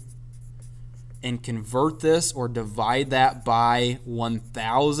go and convert this or divide that by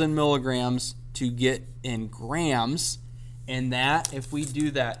 1,000 milligrams to get in grams. And that, if we do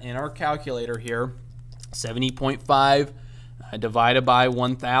that in our calculator here, 70.5 divided by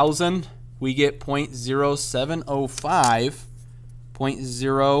 1,000, we get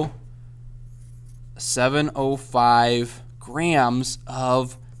 0.0705 grams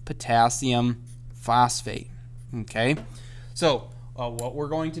of potassium phosphate. Okay, so what we're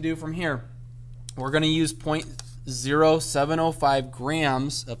going to do from here, we're going to use 0.0705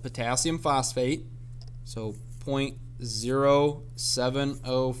 grams of potassium phosphate. So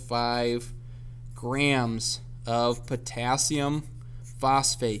 0.0705 grams of potassium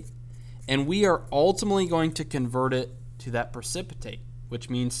phosphate. And we are ultimately going to convert it to that precipitate, which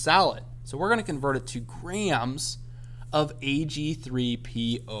means solid. So we're going to convert it to grams of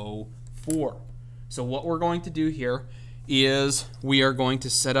Ag3PO4. So what we're going to do here is we are going to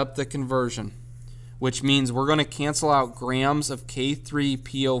set up the conversion, which means we're going to cancel out grams of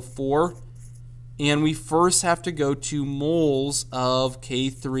K3PO4, and we first have to go to moles of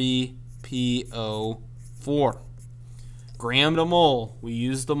K3PO4. Gram to mole, we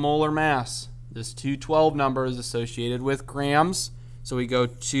use the molar mass. This 212 number is associated with grams, so we go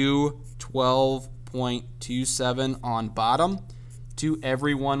 212.27 on bottom to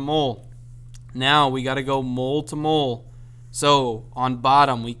every 1 mole. Now we got to go mole to mole. So on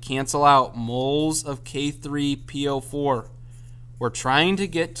bottom, we cancel out moles of K3PO4. We're trying to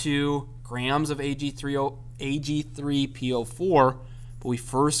get to grams of Ag3PO4, but we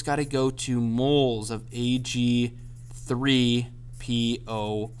first got to go to moles of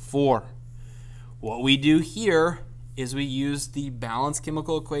Ag3PO4. What we do here is we use the balanced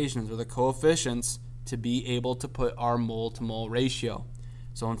chemical equations, or the coefficients, to be able to put our mole-to-mole ratio.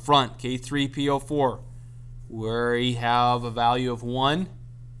 So in front, K3PO4, we have a value of 1.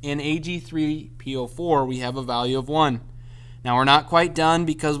 In Ag3PO4, we have a value of 1. Now we're not quite done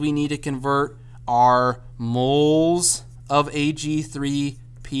because we need to convert our moles of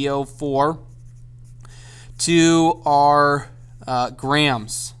Ag3PO4 to our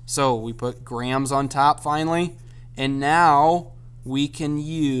grams. So we put grams on top finally, and now we can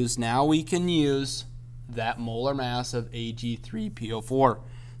use that molar mass of Ag3PO4.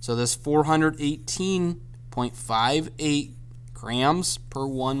 So this 418.58 grams per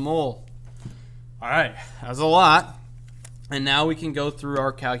 1 mole. All right, that's a lot. And now we can go through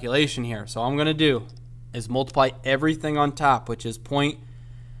our calculation here. So all I'm going to do is multiply everything on top, which is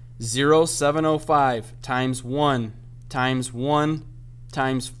 0.0705 times 1 times 1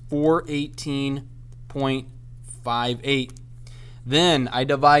 times 418.58. Then I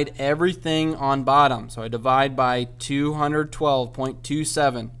divide everything on bottom. So I divide by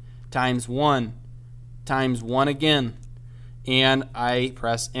 212.27 times 1 times 1 again. And I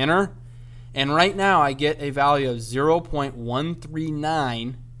press enter. And right now I get a value of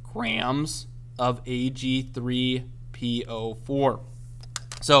 0.139 grams of Ag3PO4.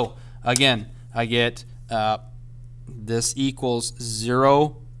 So again, I get this equals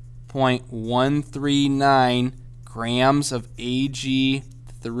 0.139 grams of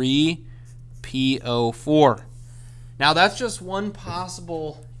Ag3PO4. Now that's just one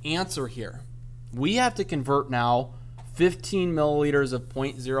possible answer here. We have to convert now 15 milliliters of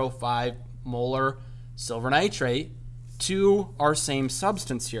 0.05 molar silver nitrate to our same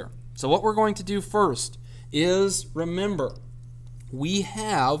substance here. So what we're going to do first is, remember, we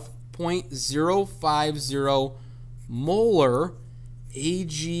have 0.050 molar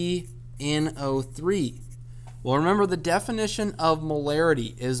AgNO3. Well, remember the definition of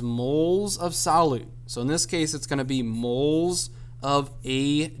molarity is moles of solute. So in this case, it's going to be moles of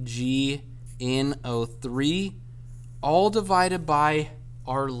AgNO3 all divided by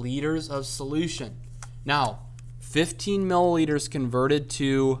our liters of solution. Now, 15 milliliters converted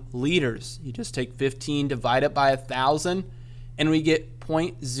to liters. You just take 15, divide it by 1,000, and we get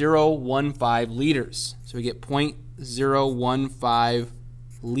 0.015 liters. So we get 0.015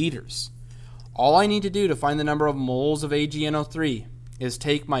 liters. All I need to do to find the number of moles of AgNO3 is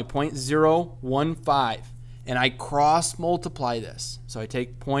take my 0.015 and I cross multiply this. So I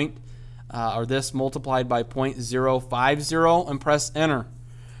take this multiplied by 0.050 and press enter.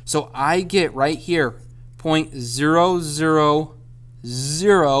 So I get right here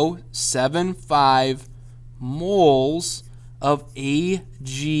 0.00075 moles of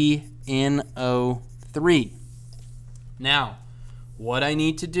AgNO3. Now, what I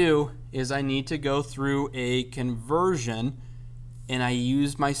need to do is I need to go through a conversion, and I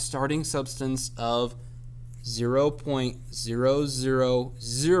use my starting substance of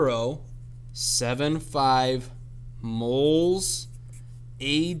 0.00075 moles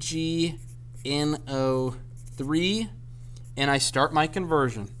AgNO3, and I start my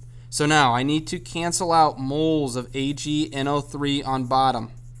conversion. So now I need to cancel out moles of AgNO3 on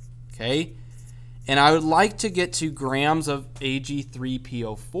bottom, okay? And I would like to get to grams of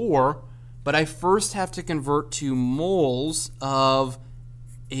Ag3PO4, but I first have to convert to moles of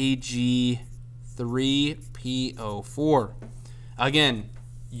Ag3PO4. Again,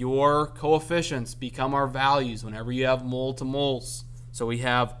 your coefficients become our values whenever you have mole to moles. So we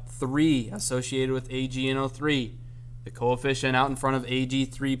have 3 associated with AgNO3. The coefficient out in front of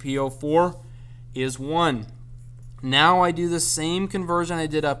Ag3PO4 is 1. Now I do the same conversion I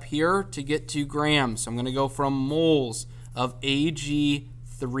did up here to get to grams. So I'm going to go from moles of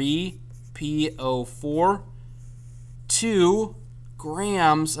Ag3PO4 to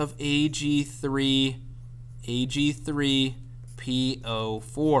grams of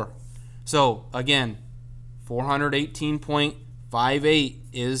Ag3PO4. So again, 418.58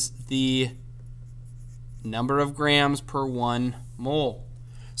 is the number of grams per 1 mole.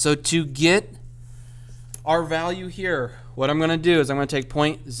 So to get our value here, what I'm going to do is I'm going to take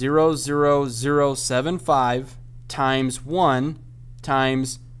 0.00075 times 1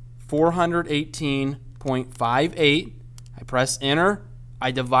 times 418.58. I press enter.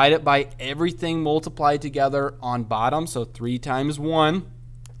 I divide it by everything multiplied together on bottom, so 3 times 1,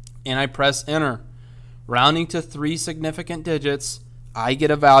 and I press enter. Rounding to 3 significant digits, I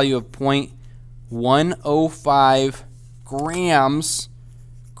get a value of 0.105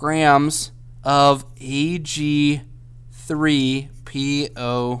 grams of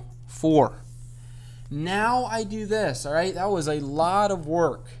Ag3PO4. Now I do this, all right? That was a lot of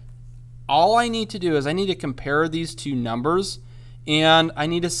work. All I need to do is I need to compare these two numbers, and I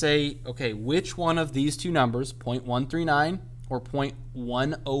need to say, okay, which one of these two numbers, 0.139 or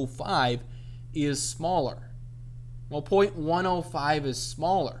 0.105, is smaller? Well, 0.105 is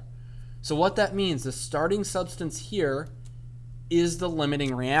smaller. So what that means, the starting substance here is the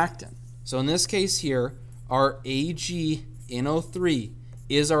limiting reactant. So in this case here, our AgNO3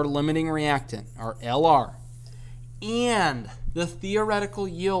 is our limiting reactant, our LR. And the theoretical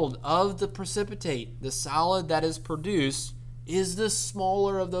yield of the precipitate, the solid that is produced, is the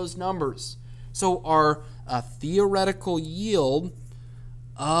smaller of those numbers. So our theoretical yield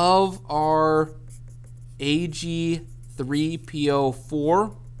of our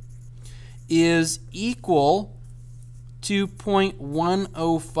Ag3PO4 is equal to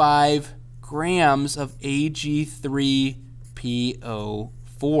 0.105 grams of Ag3PO4.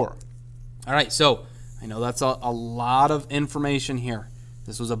 All right, so I know that's a lot of information here.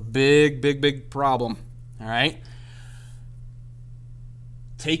 This was a big problem. All right.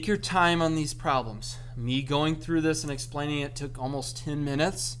 Take your time on these problems. Me going through this and explaining it took almost 10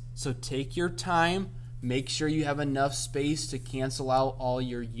 minutes. So take your time. Make sure you have enough space to cancel out all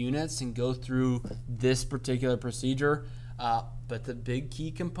your units and go through this particular procedure. But the big key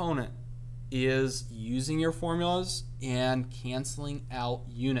component is using your formulas and canceling out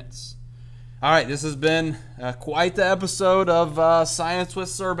units. All right, this has been quite the episode of Science with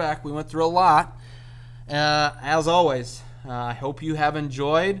Surback. We went through a lot. As always, I hope you have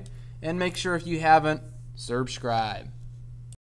enjoyed, and make sure if you haven't, subscribe.